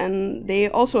dangerous, and they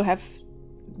also have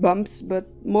bumps, but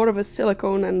more of a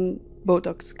silicone and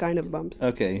Botox kind of bumps.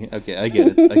 Okay, I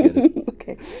get it.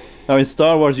 Okay. Now in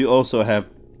Star Wars you also have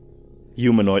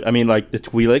humanoid. I mean, like the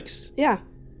Twi'leks. Yeah.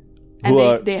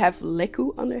 And they have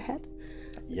Leku on their head.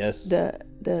 Yes.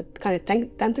 The kind of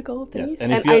tentacle things. Yes.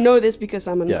 And I know this because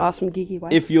I'm an awesome geeky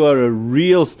wife. If you are a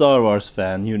real Star Wars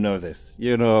fan, you know this.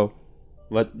 You know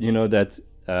that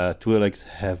Twi'leks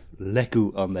have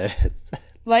Leku on their heads.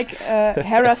 Like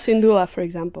Hera Syndulla, for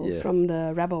example, from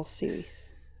the Rebels series.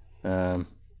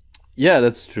 Yeah,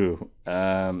 that's true.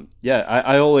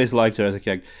 I always liked her as a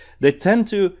character.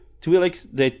 Twi'leks,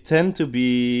 they tend to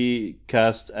be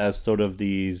cast as sort of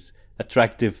these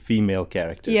attractive female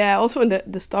characters. Yeah, also in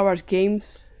the Star Wars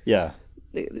games. Yeah.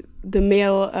 The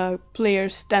male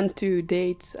players tend to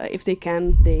date, if they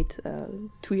can, date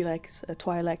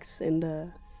Twi'leks in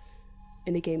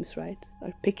the games, right?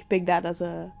 Or pick that as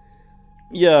a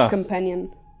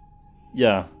companion.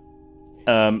 Yeah.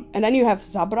 And then you have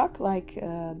Zabrak, like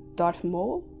Darth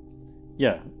Maul.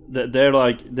 Yeah,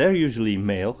 they're usually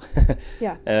male.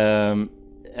 Yeah.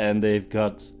 And they've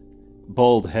got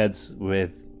bald heads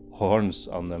with horns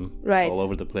on them, all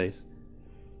over the place.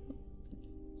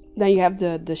 Then you have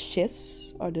the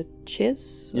Shiz or the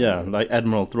Chiz. Yeah, like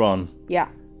Admiral Thrawn. Yeah.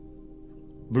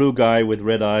 Blue guy with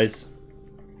red eyes.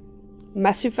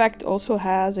 Mass Effect also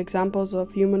has examples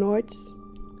of humanoids.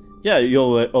 Yeah, you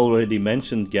already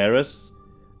mentioned Garrus,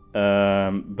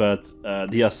 but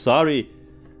the Asari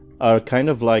are kind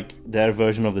of like their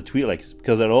version of the Twi'leks,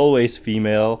 because they're always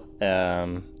female,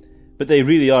 but they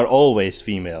really are always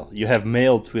female. You have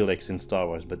male Twi'leks in Star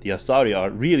Wars, but the Asari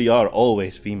really are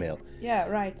always female. Yeah,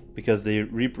 right. Because they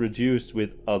reproduce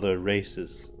with other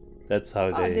races. That's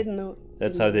how they. I didn't know.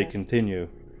 That's how they continue.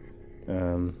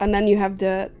 And then you have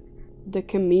the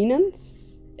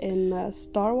Kaminoans in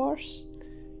Star Wars.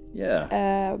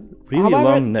 Yeah. Really however,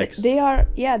 long necks. They are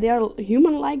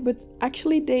human-like, but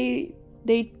actually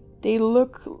they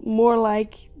look more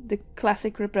like the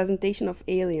classic representation of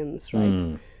aliens,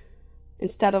 right?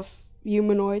 Instead of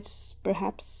humanoids,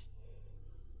 perhaps.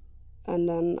 And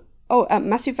then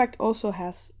Mass Effect also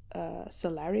has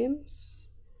Solarians.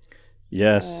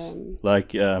 Yes,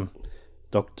 like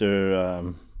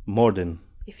Dr. Morden.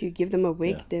 If you give them a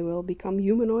wig, they will become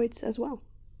humanoids as well.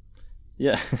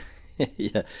 Yeah.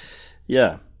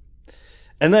 yeah.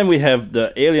 And then we have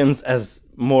the aliens as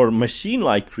more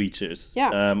machine-like creatures,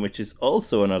 which is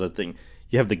also another thing.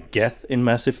 You have the Geth in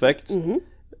Mass Effect,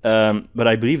 but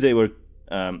I believe they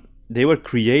were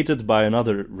created by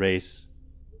another race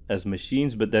as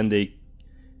machines, but then they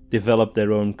developed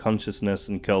their own consciousness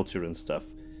and culture and stuff.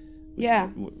 Yeah.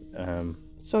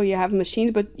 So you have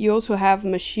machines, but you also have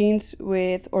machines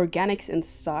with organics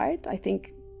inside. I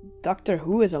think Doctor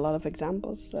Who has a lot of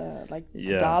examples, like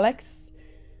the Daleks,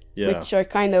 which are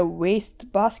kind of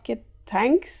waste basket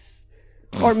tanks,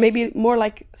 or maybe more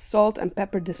like salt and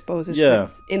pepper disposers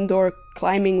with indoor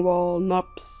climbing wall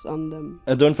knobs on them.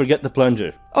 Don't forget the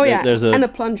plunger. Oh yeah, there's and a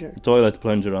plunger. Toilet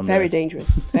plunger on there. Very dangerous,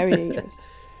 very dangerous.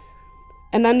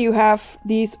 And then you have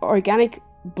these organic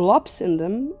blobs in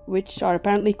them, which are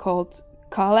apparently called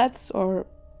Kalets or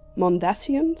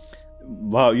Mondasians.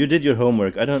 Wow, you did your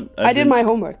homework. I did my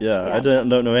homework. Yeah. I don't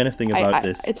know anything about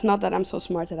this. It's not that I'm so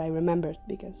smart that I remembered,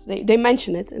 because they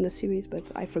mention it in the series,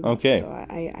 but I forgot. Okay. So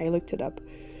I looked it up.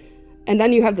 And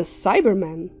then you have the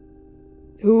Cybermen,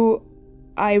 who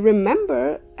I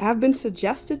remember have been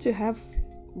suggested to have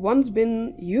once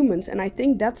been humans, and I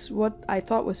think that's what I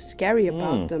thought was scary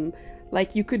about them.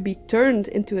 Like, you could be turned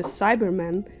into a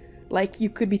Cyberman, like you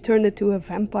could be turned into a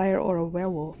vampire or a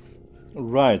werewolf.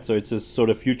 Right, so it's a sort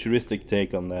of futuristic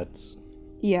take on that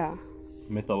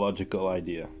mythological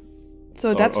idea.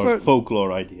 So that's for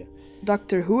folklore idea.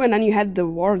 Doctor Who, and then you had the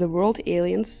War of the World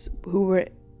aliens, who were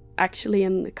actually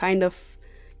in kind of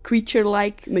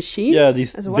creature-like machine. Yeah,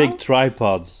 these as well. big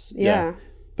tripods. Yeah.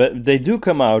 But they do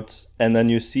come out, and then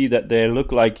you see that they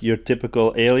look like your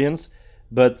typical aliens.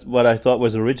 But what I thought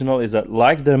was original is that,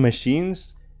 like their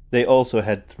machines, they also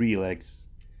had 3 legs.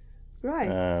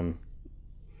 Right.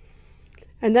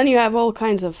 And then you have all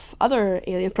kinds of other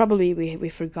aliens. Probably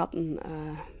we've forgotten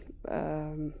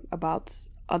about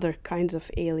other kinds of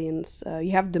aliens.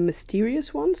 You have the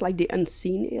mysterious ones, like the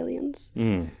unseen aliens.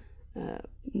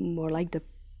 More like the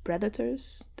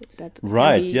predators. That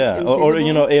right, yeah. Or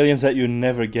aliens that you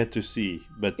never get to see,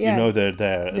 but you know they're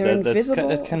there. They're invisible.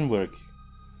 That can work.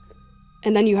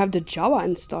 And then you have the Jawa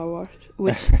in Star Wars,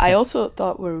 which I also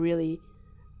thought were really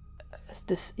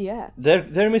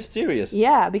They're mysterious.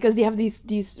 Yeah, because they have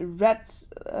these red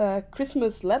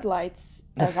Christmas LED lights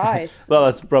as eyes. Well,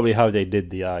 that's probably how they did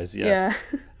the eyes. Yeah.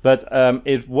 But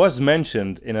it was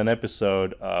mentioned in an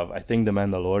episode of, I think, The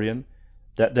Mandalorian,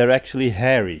 that they're actually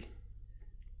hairy.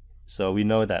 So we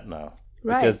know that now.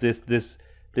 Right. Because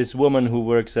this woman who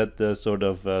works at the sort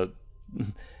of, the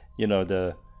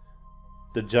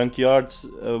junkyards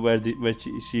where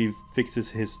she fixes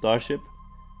his starship,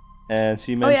 and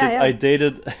she mentions, I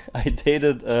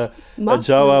dated a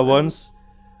Jawa once.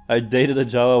 I dated a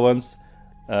Jawa once.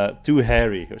 Too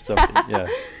hairy or something. Yeah,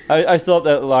 I thought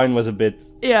that line was a bit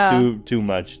too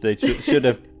much. They should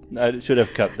have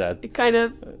cut that. It kind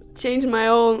of changed my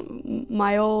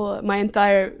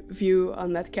entire view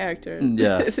on that character.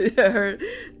 Yeah, her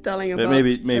telling about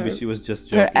maybe she was just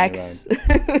joking her ex.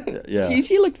 Yeah,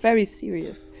 she looked very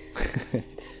serious.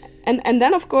 And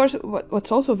then of course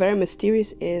what's also very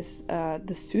mysterious is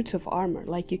the suits of armor.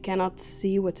 Like you cannot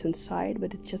see what's inside,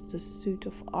 but it's just a suit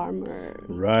of armor.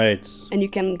 Right. And you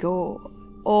can go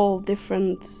all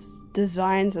different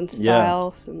designs and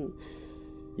styles and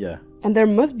there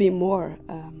must be more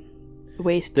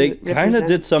ways to They kind of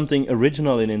did something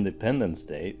original in Independence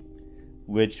Day,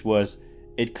 which was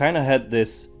it kind of had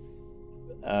this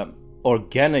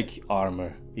organic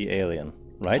armor, the alien.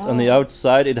 Right? On the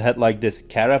outside, it had like this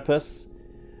carapace.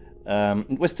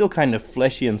 It was still kind of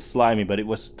fleshy and slimy, but it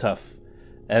was tough.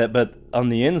 But on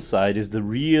the inside is the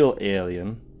real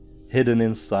alien, hidden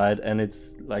inside, and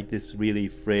it's like this really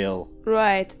frail.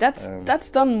 Right. That's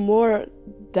done more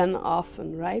than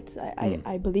often, right?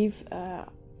 I believe.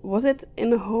 Was it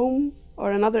in Home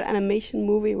or another animation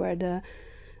movie where the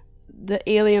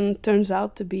alien turns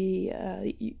out to be?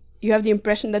 You have the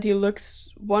impression that he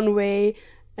looks one way.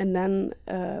 And then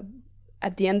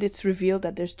at the end, it's revealed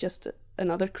that there's just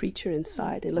another creature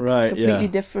inside. It looks completely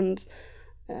different.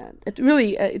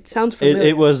 It sounds familiar.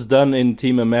 It was done in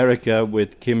Team America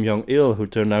with Kim Jong-il, who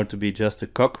turned out to be just a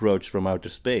cockroach from outer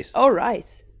space. Oh, right.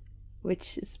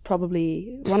 Which is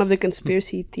probably one of the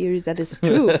conspiracy theories that is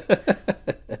true.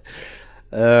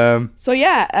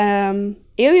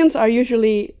 Aliens are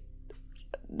usually,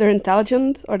 they're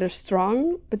intelligent or they're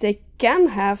strong, but they can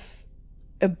have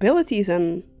abilities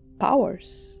and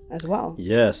powers as well.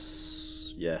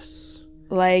 Yes.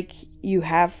 Like you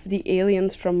have the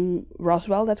aliens from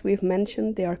Roswell that we've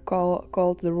mentioned. They are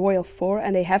called the Royal Four,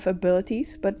 and they have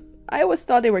abilities, but I always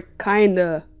thought they were kind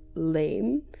of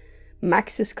lame.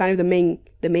 Max is kind of the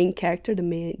main character, the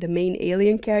main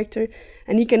alien character,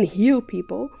 and he can heal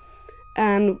people.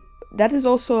 And that is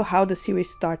also how the series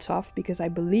starts off, because I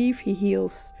believe he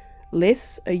heals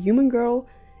Liz, a human girl,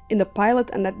 in the pilot,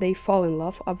 and that they fall in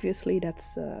love. Obviously,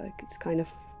 that's it's kind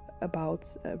of about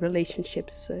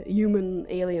relationships,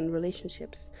 human-alien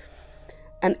relationships.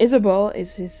 And Isabel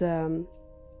is his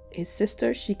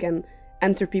sister. She can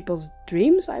enter people's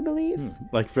dreams, I believe.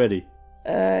 Like Freddy.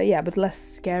 But less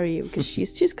scary because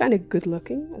she's kind of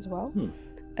good-looking as well.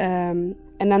 And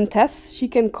then Tess, she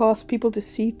can cause people to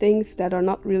see things that are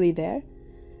not really there.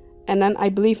 And then I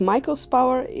believe Michael's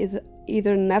power is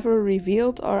either never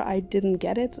revealed or I didn't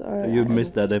get it. Or you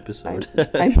missed that episode.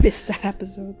 I missed that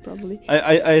episode, probably.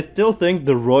 I still think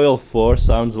the Royal Four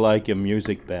sounds like a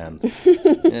music band.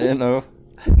 You know?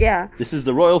 Yeah. This is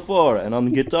the Royal Four, and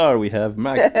on guitar we have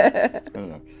Max. I don't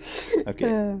know.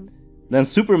 Okay. Then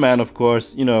Superman, of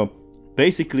course,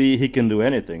 basically he can do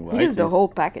anything, right? He's the whole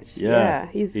package. Yeah.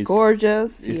 He's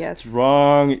gorgeous. He's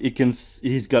strong.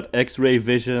 He's got X-ray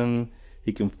vision.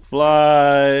 He can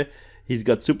fly. He's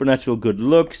got supernatural good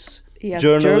looks. He has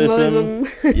journalism.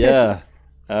 Yeah.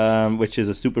 Which is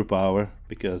a superpower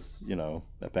because,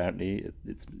 apparently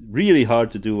it's really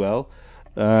hard to do well.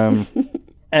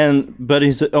 But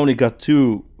he's only got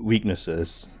two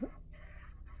weaknesses.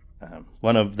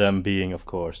 One of them being, of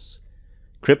course,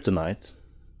 kryptonite.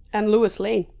 And Lois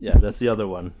Lane. Yeah, that's the other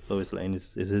one. Lois Lane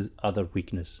is his other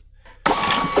weakness.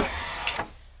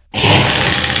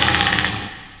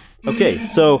 Okay,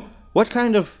 so what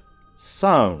kind of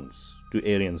sounds do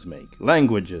aliens make?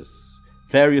 Languages,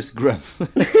 various grunts.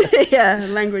 Yeah,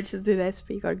 languages do they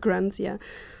speak, or grunts, yeah.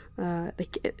 They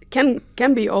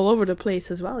can be all over the place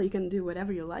as well. You can do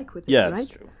whatever you like with it, right? Yeah,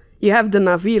 that's true. You have the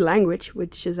Na'vi language,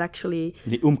 which is actually...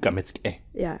 The Umkamitske.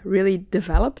 Yeah, really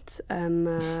developed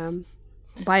and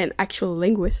by an actual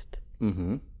linguist.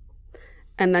 Mm-hmm.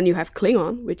 And then you have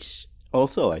Klingon, which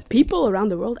also, I think, people around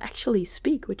the world actually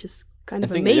speak, which is kind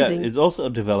of amazing. Yeah, it's also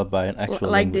developed by an actual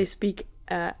like language. They speak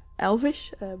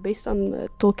Elvish, based on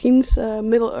Tolkien's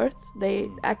Middle Earth. There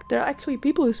are actually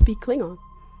people who speak Klingon.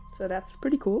 So that's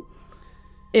pretty cool.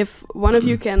 If one of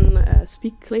you can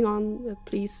speak Klingon,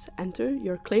 please enter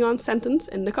your Klingon sentence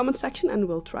in the comment section and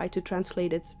we'll try to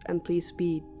translate it. And please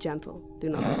be gentle. Do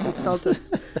not insult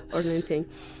us or anything.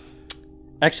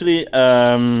 Actually,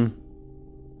 no,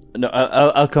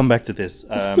 I'll come back to this.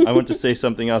 I want to say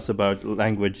something else about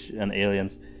language and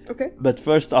aliens. Okay. But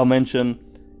first I'll mention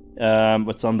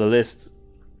what's on the list.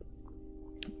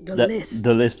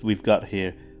 The list we've got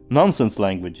here. Nonsense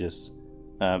languages.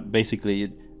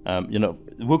 Basically,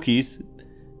 Wookiees,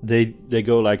 they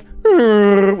go like,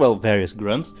 well, various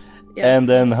grunts. Yeah. And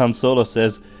then Han Solo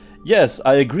says, yes,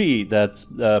 I agree that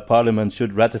Parliament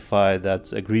should ratify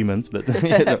that agreement, but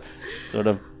sort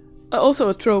of. Also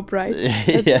a trope, right?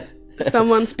 Yeah.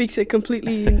 Someone speaks a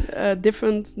completely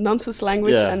different nonsense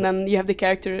language, and then you have the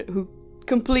character who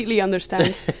completely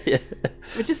understands,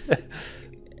 which is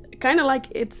kind of like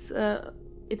it's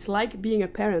like being a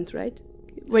parent, right?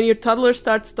 When your toddler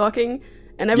starts talking,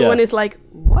 and everyone is like,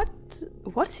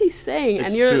 "What's he saying?" It's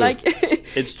and you're true. like,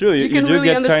 "It's true. You can do really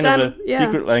get understand. kind of a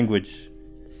secret language."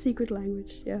 Secret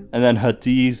language, yeah. And then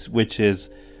Huttese, which is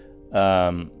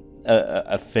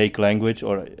a fake language,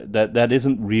 or that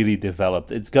isn't really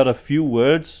developed. It's got a few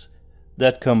words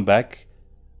that come back,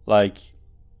 like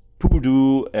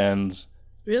poodoo and.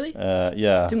 Really?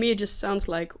 Yeah. To me, it just sounds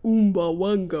like oomba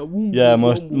wanga woomba. Yeah,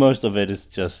 most of it is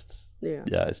just. Yeah.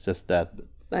 Yeah, it's just that.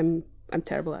 I'm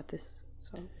terrible at this,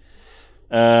 so.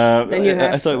 Then you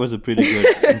have, I thought it was a pretty good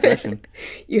impression.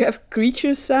 You have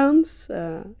creature sounds,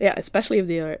 especially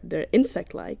if they're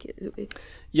insect-like.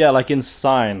 Yeah, like in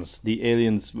Signs, the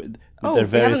aliens with their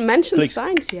various. We haven't mentioned clicks.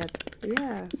 Signs yet.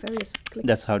 Yeah, various clicks.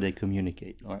 That's how they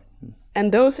communicate, right?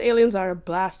 And those aliens are a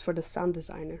blast for the sound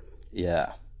designer.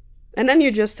 Yeah. And then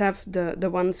you just have the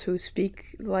ones who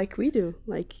speak like we do,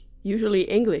 like usually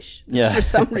English for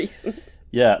some reason.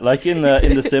 Yeah, like in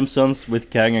The Simpsons with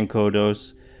Kang and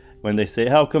Kodos. When they say,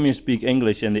 how come you speak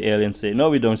English? And the aliens say, no,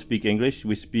 we don't speak English.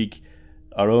 We speak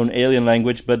our own alien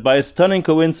language. But by a stunning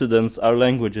coincidence, our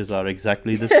languages are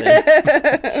exactly the same.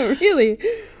 Really?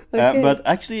 Okay. But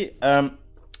actually,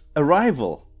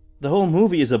 Arrival, the whole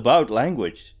movie is about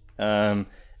language. And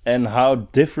how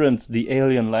different the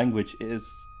alien language is.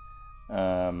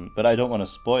 But I don't want to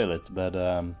spoil it. But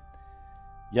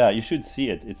you should see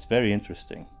it. It's very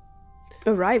interesting.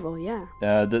 Arrival, yeah.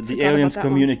 The aliens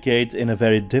communicate in a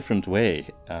very different way.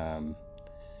 And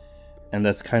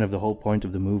that's kind of the whole point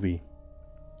of the movie.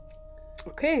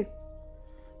 Okay.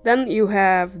 Then you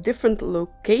have different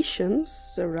locations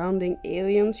surrounding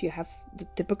aliens. You have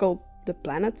the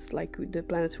planets, like the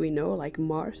planets we know, like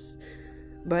Mars.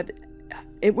 But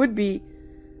it would be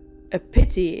a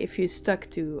pity if you stuck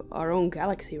to our own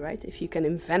galaxy, right? If you can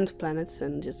invent planets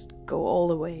and just go all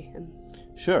the way.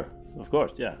 Sure, of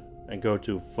course, yeah. And go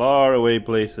to far away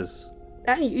places.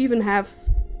 And you even have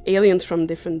aliens from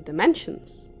different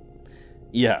dimensions.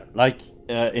 Yeah, like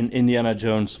in Indiana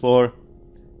Jones 4,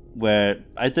 where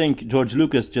I think George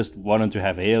Lucas just wanted to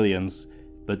have aliens,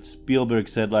 but Spielberg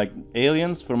said, like,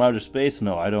 aliens from outer space?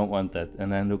 No, I don't want that. And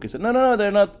then Lucas said, no,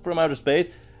 they're not from outer space.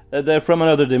 They're from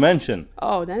another dimension.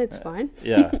 Oh, then it's fine.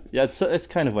 Yeah, it's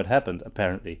kind of what happened,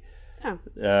 apparently.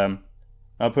 Yeah.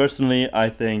 Now, personally, I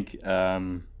think...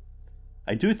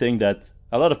 I do think that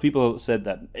a lot of people said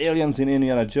that aliens in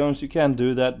Indiana Jones, you can't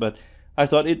do that, but I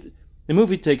thought the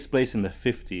movie takes place in the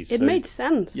 50s. It made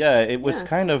sense. Yeah, it was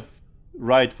kind of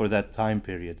right for that time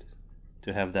period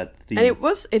to have that theme. And it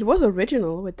was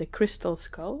original with the crystal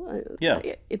skull. Yeah.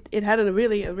 It had a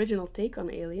really original take on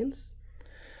aliens.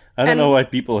 I don't know why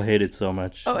people hate it so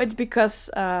much. Oh, it's because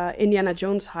Indiana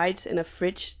Jones hides in a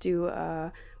fridge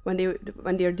to when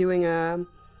they're doing an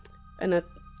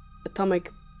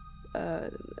atomic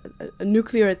a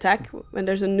nuclear attack, when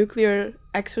there's a nuclear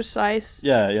exercise.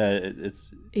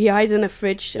 It's he hides in a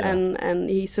fridge and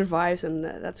he survives, and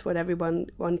that's what everyone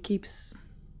keeps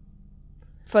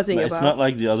fuzzing about. It's not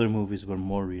like the other movies were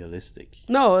more realistic.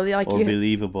 No, like or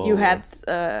believable. You had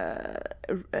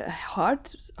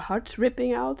hearts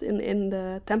ripping out in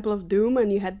the Temple of Doom,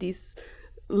 and you had these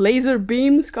laser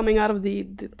beams coming out of the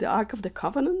Ark of the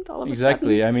Covenant all of a sudden.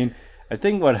 Exactly. I mean, I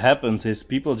think what happens is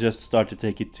people just start to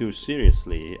take it too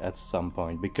seriously at some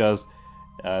point, because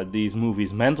these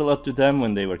movies meant a lot to them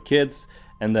when they were kids,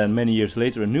 and then many years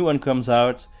later a new one comes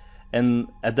out, and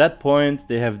at that point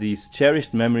they have these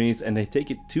cherished memories and they take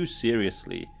it too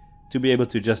seriously to be able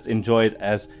to just enjoy it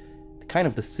as kind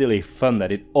of the silly fun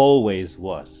that it always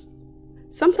was.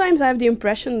 Sometimes I have the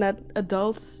impression that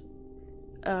adults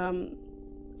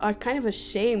are kind of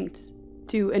ashamed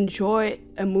to enjoy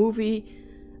a movie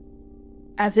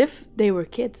as if they were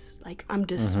kids. Like, I'm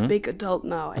this big adult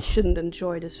now, I shouldn't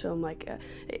enjoy this film. Like,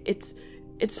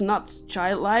 it's not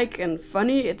childlike and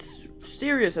funny. It's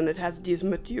serious, and it has these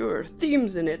mature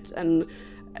themes in it. And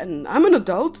I'm an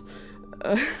adult.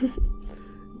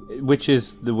 Which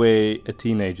is the way a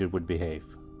teenager would behave.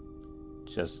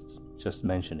 Just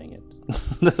mentioning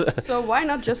it. So why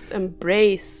not just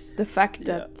embrace the fact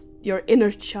that your inner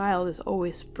child is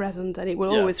always present and it will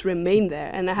always remain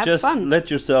there, and have just fun. Just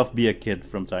let yourself be a kid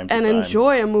from time to time. time. And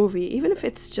enjoy a movie, even if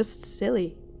it's just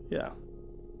silly. Yeah.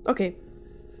 Okay.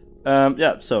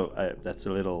 So that's a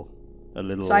little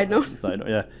side note.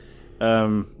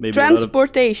 Maybe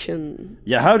transportation.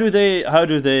 How do they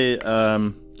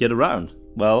get around?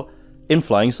 Well, in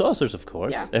flying saucers, of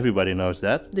course. Yeah. Everybody knows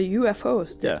that. The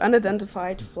UFOs, the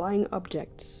unidentified flying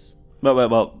objects.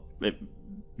 Well,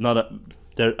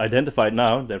 they're identified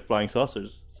now. They're flying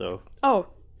saucers. So. Oh,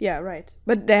 yeah, right.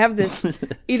 But they have this.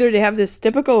 Either they have this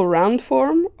typical round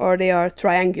form, or they are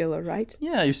triangular, right?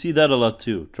 Yeah, you see that a lot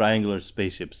too. Triangular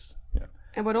spaceships. Yeah.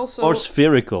 And but also. Or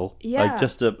spherical, yeah. like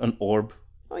just an orb.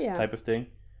 Oh yeah. Type of thing.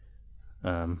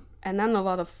 And then a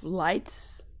lot of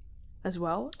lights, as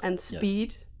well, and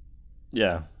speed. Yes.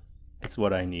 Yeah, it's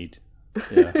what I need.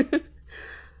 Yeah.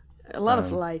 A lot of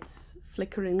lights,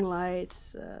 flickering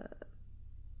lights.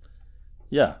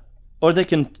 Yeah, or they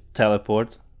can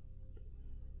teleport.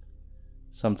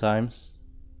 Sometimes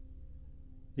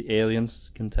the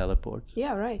aliens can teleport.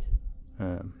 Yeah, right.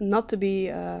 Not to be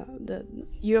the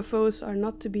UFOs are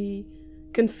not to be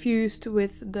confused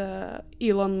with the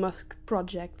Elon Musk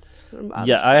projects.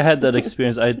 Yeah, I had that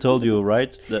experience. I told you,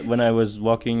 right, that when I was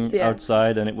walking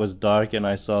outside and it was dark and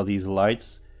I saw these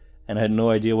lights and I had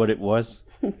no idea what it was.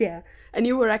 Yeah, and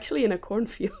you were actually in a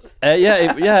cornfield.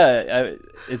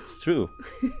 It's true.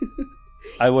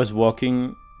 I was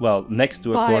walking, next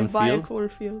to a cornfield. By a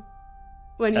cornfield.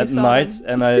 When you at saw night, them.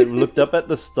 And I looked up at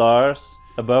the stars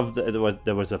above.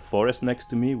 There was a forest next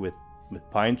to me with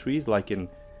pine trees, like in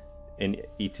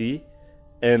E.T.,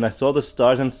 and I saw the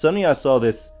stars, and suddenly I saw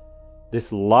this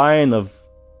line of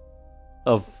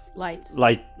lights,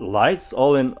 lights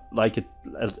all in like a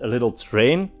little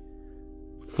train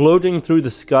floating through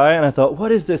the sky, and I thought,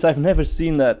 what is this? I've never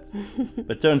seen that.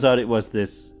 But turns out it was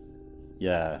this.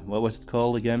 Yeah, what was it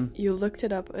called again? You looked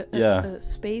it up. A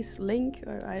space link,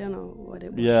 or I don't know what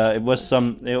it was. Yeah, it was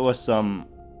some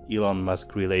Elon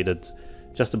Musk related,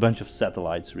 just a bunch of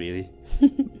satellites, really.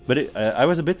 But I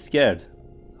was a bit scared.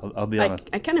 I'll be honest.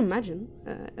 I can imagine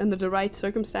under the right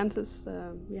circumstances.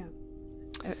 Yeah.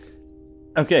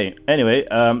 Okay. Anyway,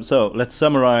 so let's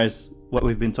summarize what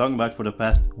we've been talking about for the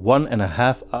past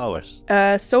 1.5 hours.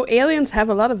 So aliens have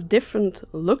a lot of different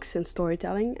looks in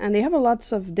storytelling, and they have a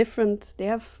lot of different. They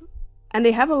have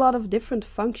a lot of different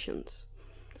functions.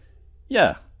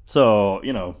 Yeah. So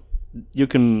you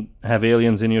can have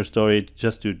aliens in your story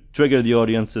just to trigger the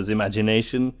audience's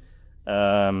imagination.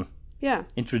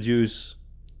 Introduce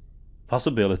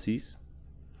possibilities.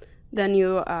 Then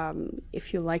you,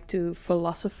 if you like to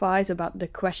philosophize about the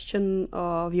question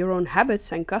of your own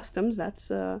habits and customs,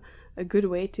 that's a good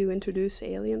way to introduce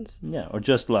aliens. Yeah, or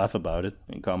just laugh about it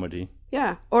in comedy.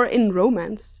 Yeah, or in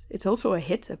romance. It's also a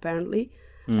hit, apparently.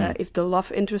 If the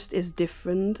love interest is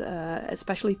different,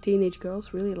 especially teenage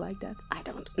girls really like that. I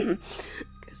don't,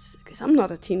 because I'm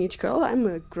not a teenage girl. I'm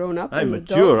a grown-up. I'm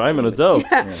mature. I'm an adult.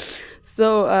 Yeah.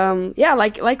 So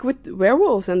like with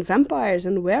werewolves and vampires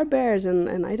and werebears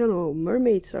and I don't know,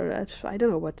 mermaids, or I don't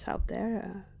know what's out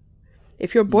there.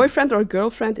 If your boyfriend or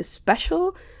girlfriend is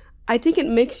special, I think it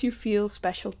makes you feel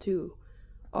special too.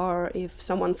 Or if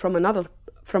someone from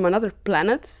another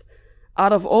planet,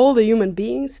 out of all the human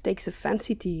beings, takes a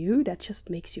fancy to you, that just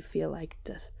makes you feel like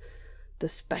the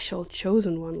special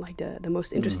chosen one, like the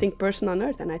most interesting person on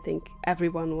earth. And I think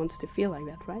everyone wants to feel like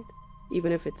that, right?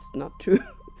 Even if it's not true.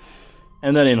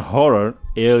 And then in horror,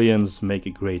 aliens make a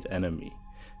great enemy,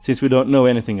 since we don't know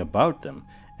anything about them,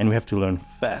 and we have to learn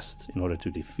fast in order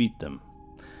to defeat them.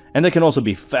 And they can also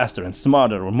be faster and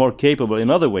smarter or more capable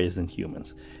in other ways than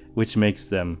humans, which makes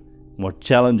them more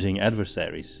challenging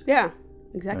adversaries. Yeah,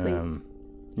 exactly.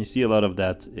 You see a lot of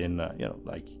that in,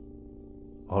 like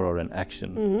horror and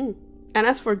action. Mm-hmm. And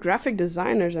as for graphic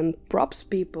designers and props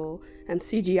people and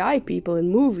CGI people in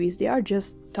movies, they are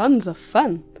just tons of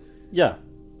fun. Yeah.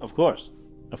 Of course.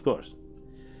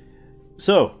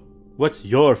 So, what's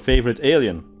your favorite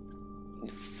alien?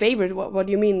 Favorite? What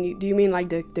do you mean? Do you mean like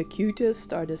the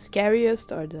cutest or the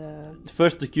scariest or the...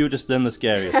 First the cutest, then the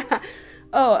scariest.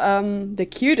 The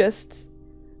cutest.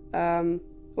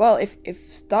 Well, if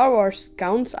Star Wars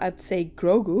counts, I'd say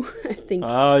Grogu. I think.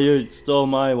 Oh, you stole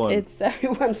my one. It's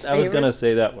everyone's favorite. I was gonna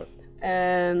say that one.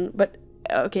 But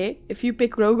okay, if you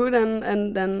pick Grogu,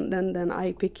 then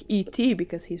I pick E.T.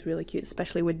 because he's really cute,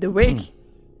 especially with the wig.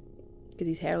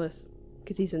 because he's hairless,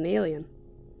 because he's an alien.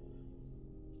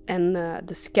 And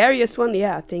the scariest one,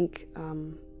 yeah, I think,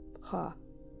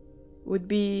 would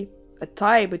be a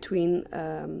tie between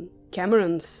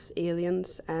Cameron's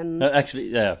aliens and... Actually,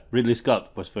 yeah, Ridley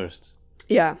Scott was first.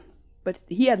 Yeah, but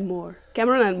he had more.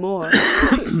 Cameron had more.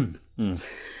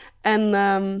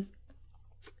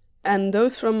 And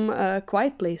those from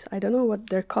Quiet Place, I don't know what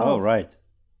they're called. Oh, right.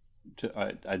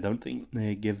 I don't think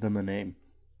they give them a name.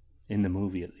 In the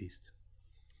movie, at least.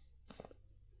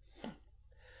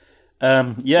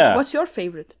 Yeah. What's your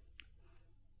favorite?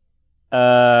 You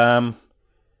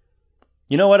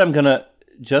know what? I'm gonna,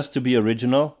 just to be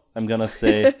original, I'm gonna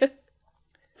say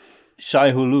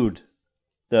Shai Hulud,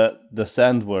 the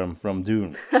sandworm from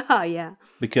Dune. Yeah.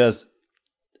 Because,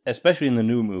 especially in the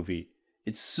new movie,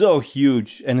 it's so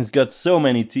huge and it's got so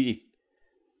many teeth.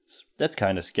 That's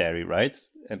kind of scary, right?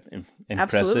 And impressive.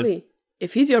 Absolutely.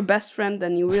 If he's your best friend,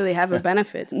 then you really have a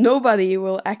benefit. Nobody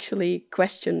will actually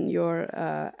question your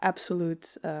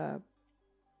absolute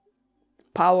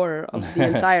power of the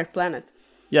entire planet.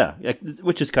 Yeah,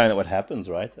 which is kind of what happens,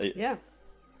 right? Yeah.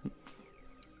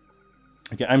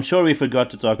 Okay, I'm sure we forgot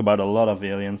to talk about a lot of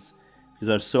aliens, because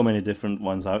there's so many different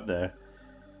ones out there.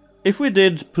 If we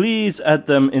did, please add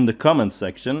them in the comments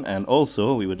section, and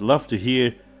also we would love to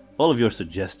hear all of your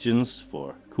suggestions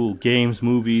for cool games,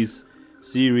 movies,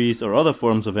 series, or other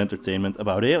forms of entertainment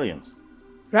about aliens.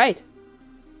 Right.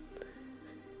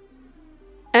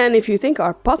 And if you think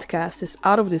our podcast is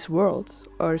out of this world,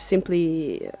 or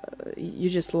simply you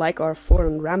just like our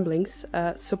foreign ramblings,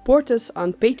 support us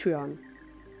on Patreon.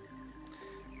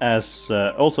 As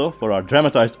also for our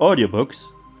dramatized audiobooks,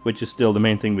 which is still the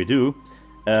main thing we do,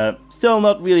 still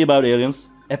not really about aliens,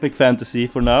 epic fantasy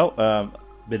for now, a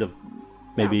bit of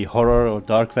maybe horror or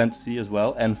dark fantasy as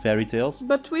well, and fairy tales.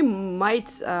 But we might,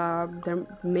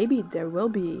 there will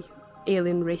be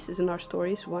alien races in our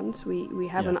stories once. We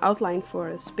have an outline for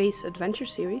a space adventure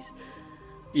series.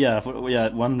 Yeah,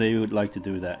 one day we would like to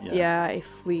do that. Yeah,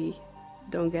 if we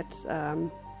don't get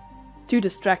too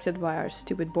distracted by our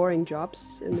stupid boring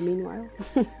jobs in the meanwhile.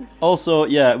 Also,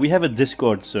 yeah, we have a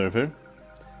Discord server,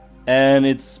 and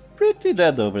it's pretty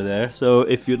dead over there. So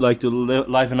if you'd like to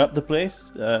liven up the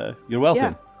place, you're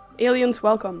welcome. Yeah, aliens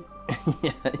welcome.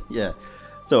 Yeah.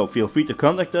 So feel free to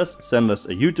contact us, send us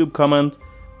a YouTube comment,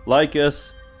 like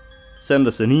us, send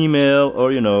us an email,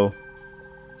 or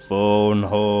phone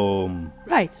home.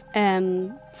 Right,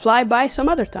 and fly by some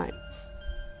other time.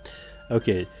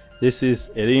 Okay, this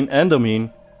is Eline and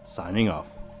Domien signing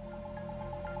off.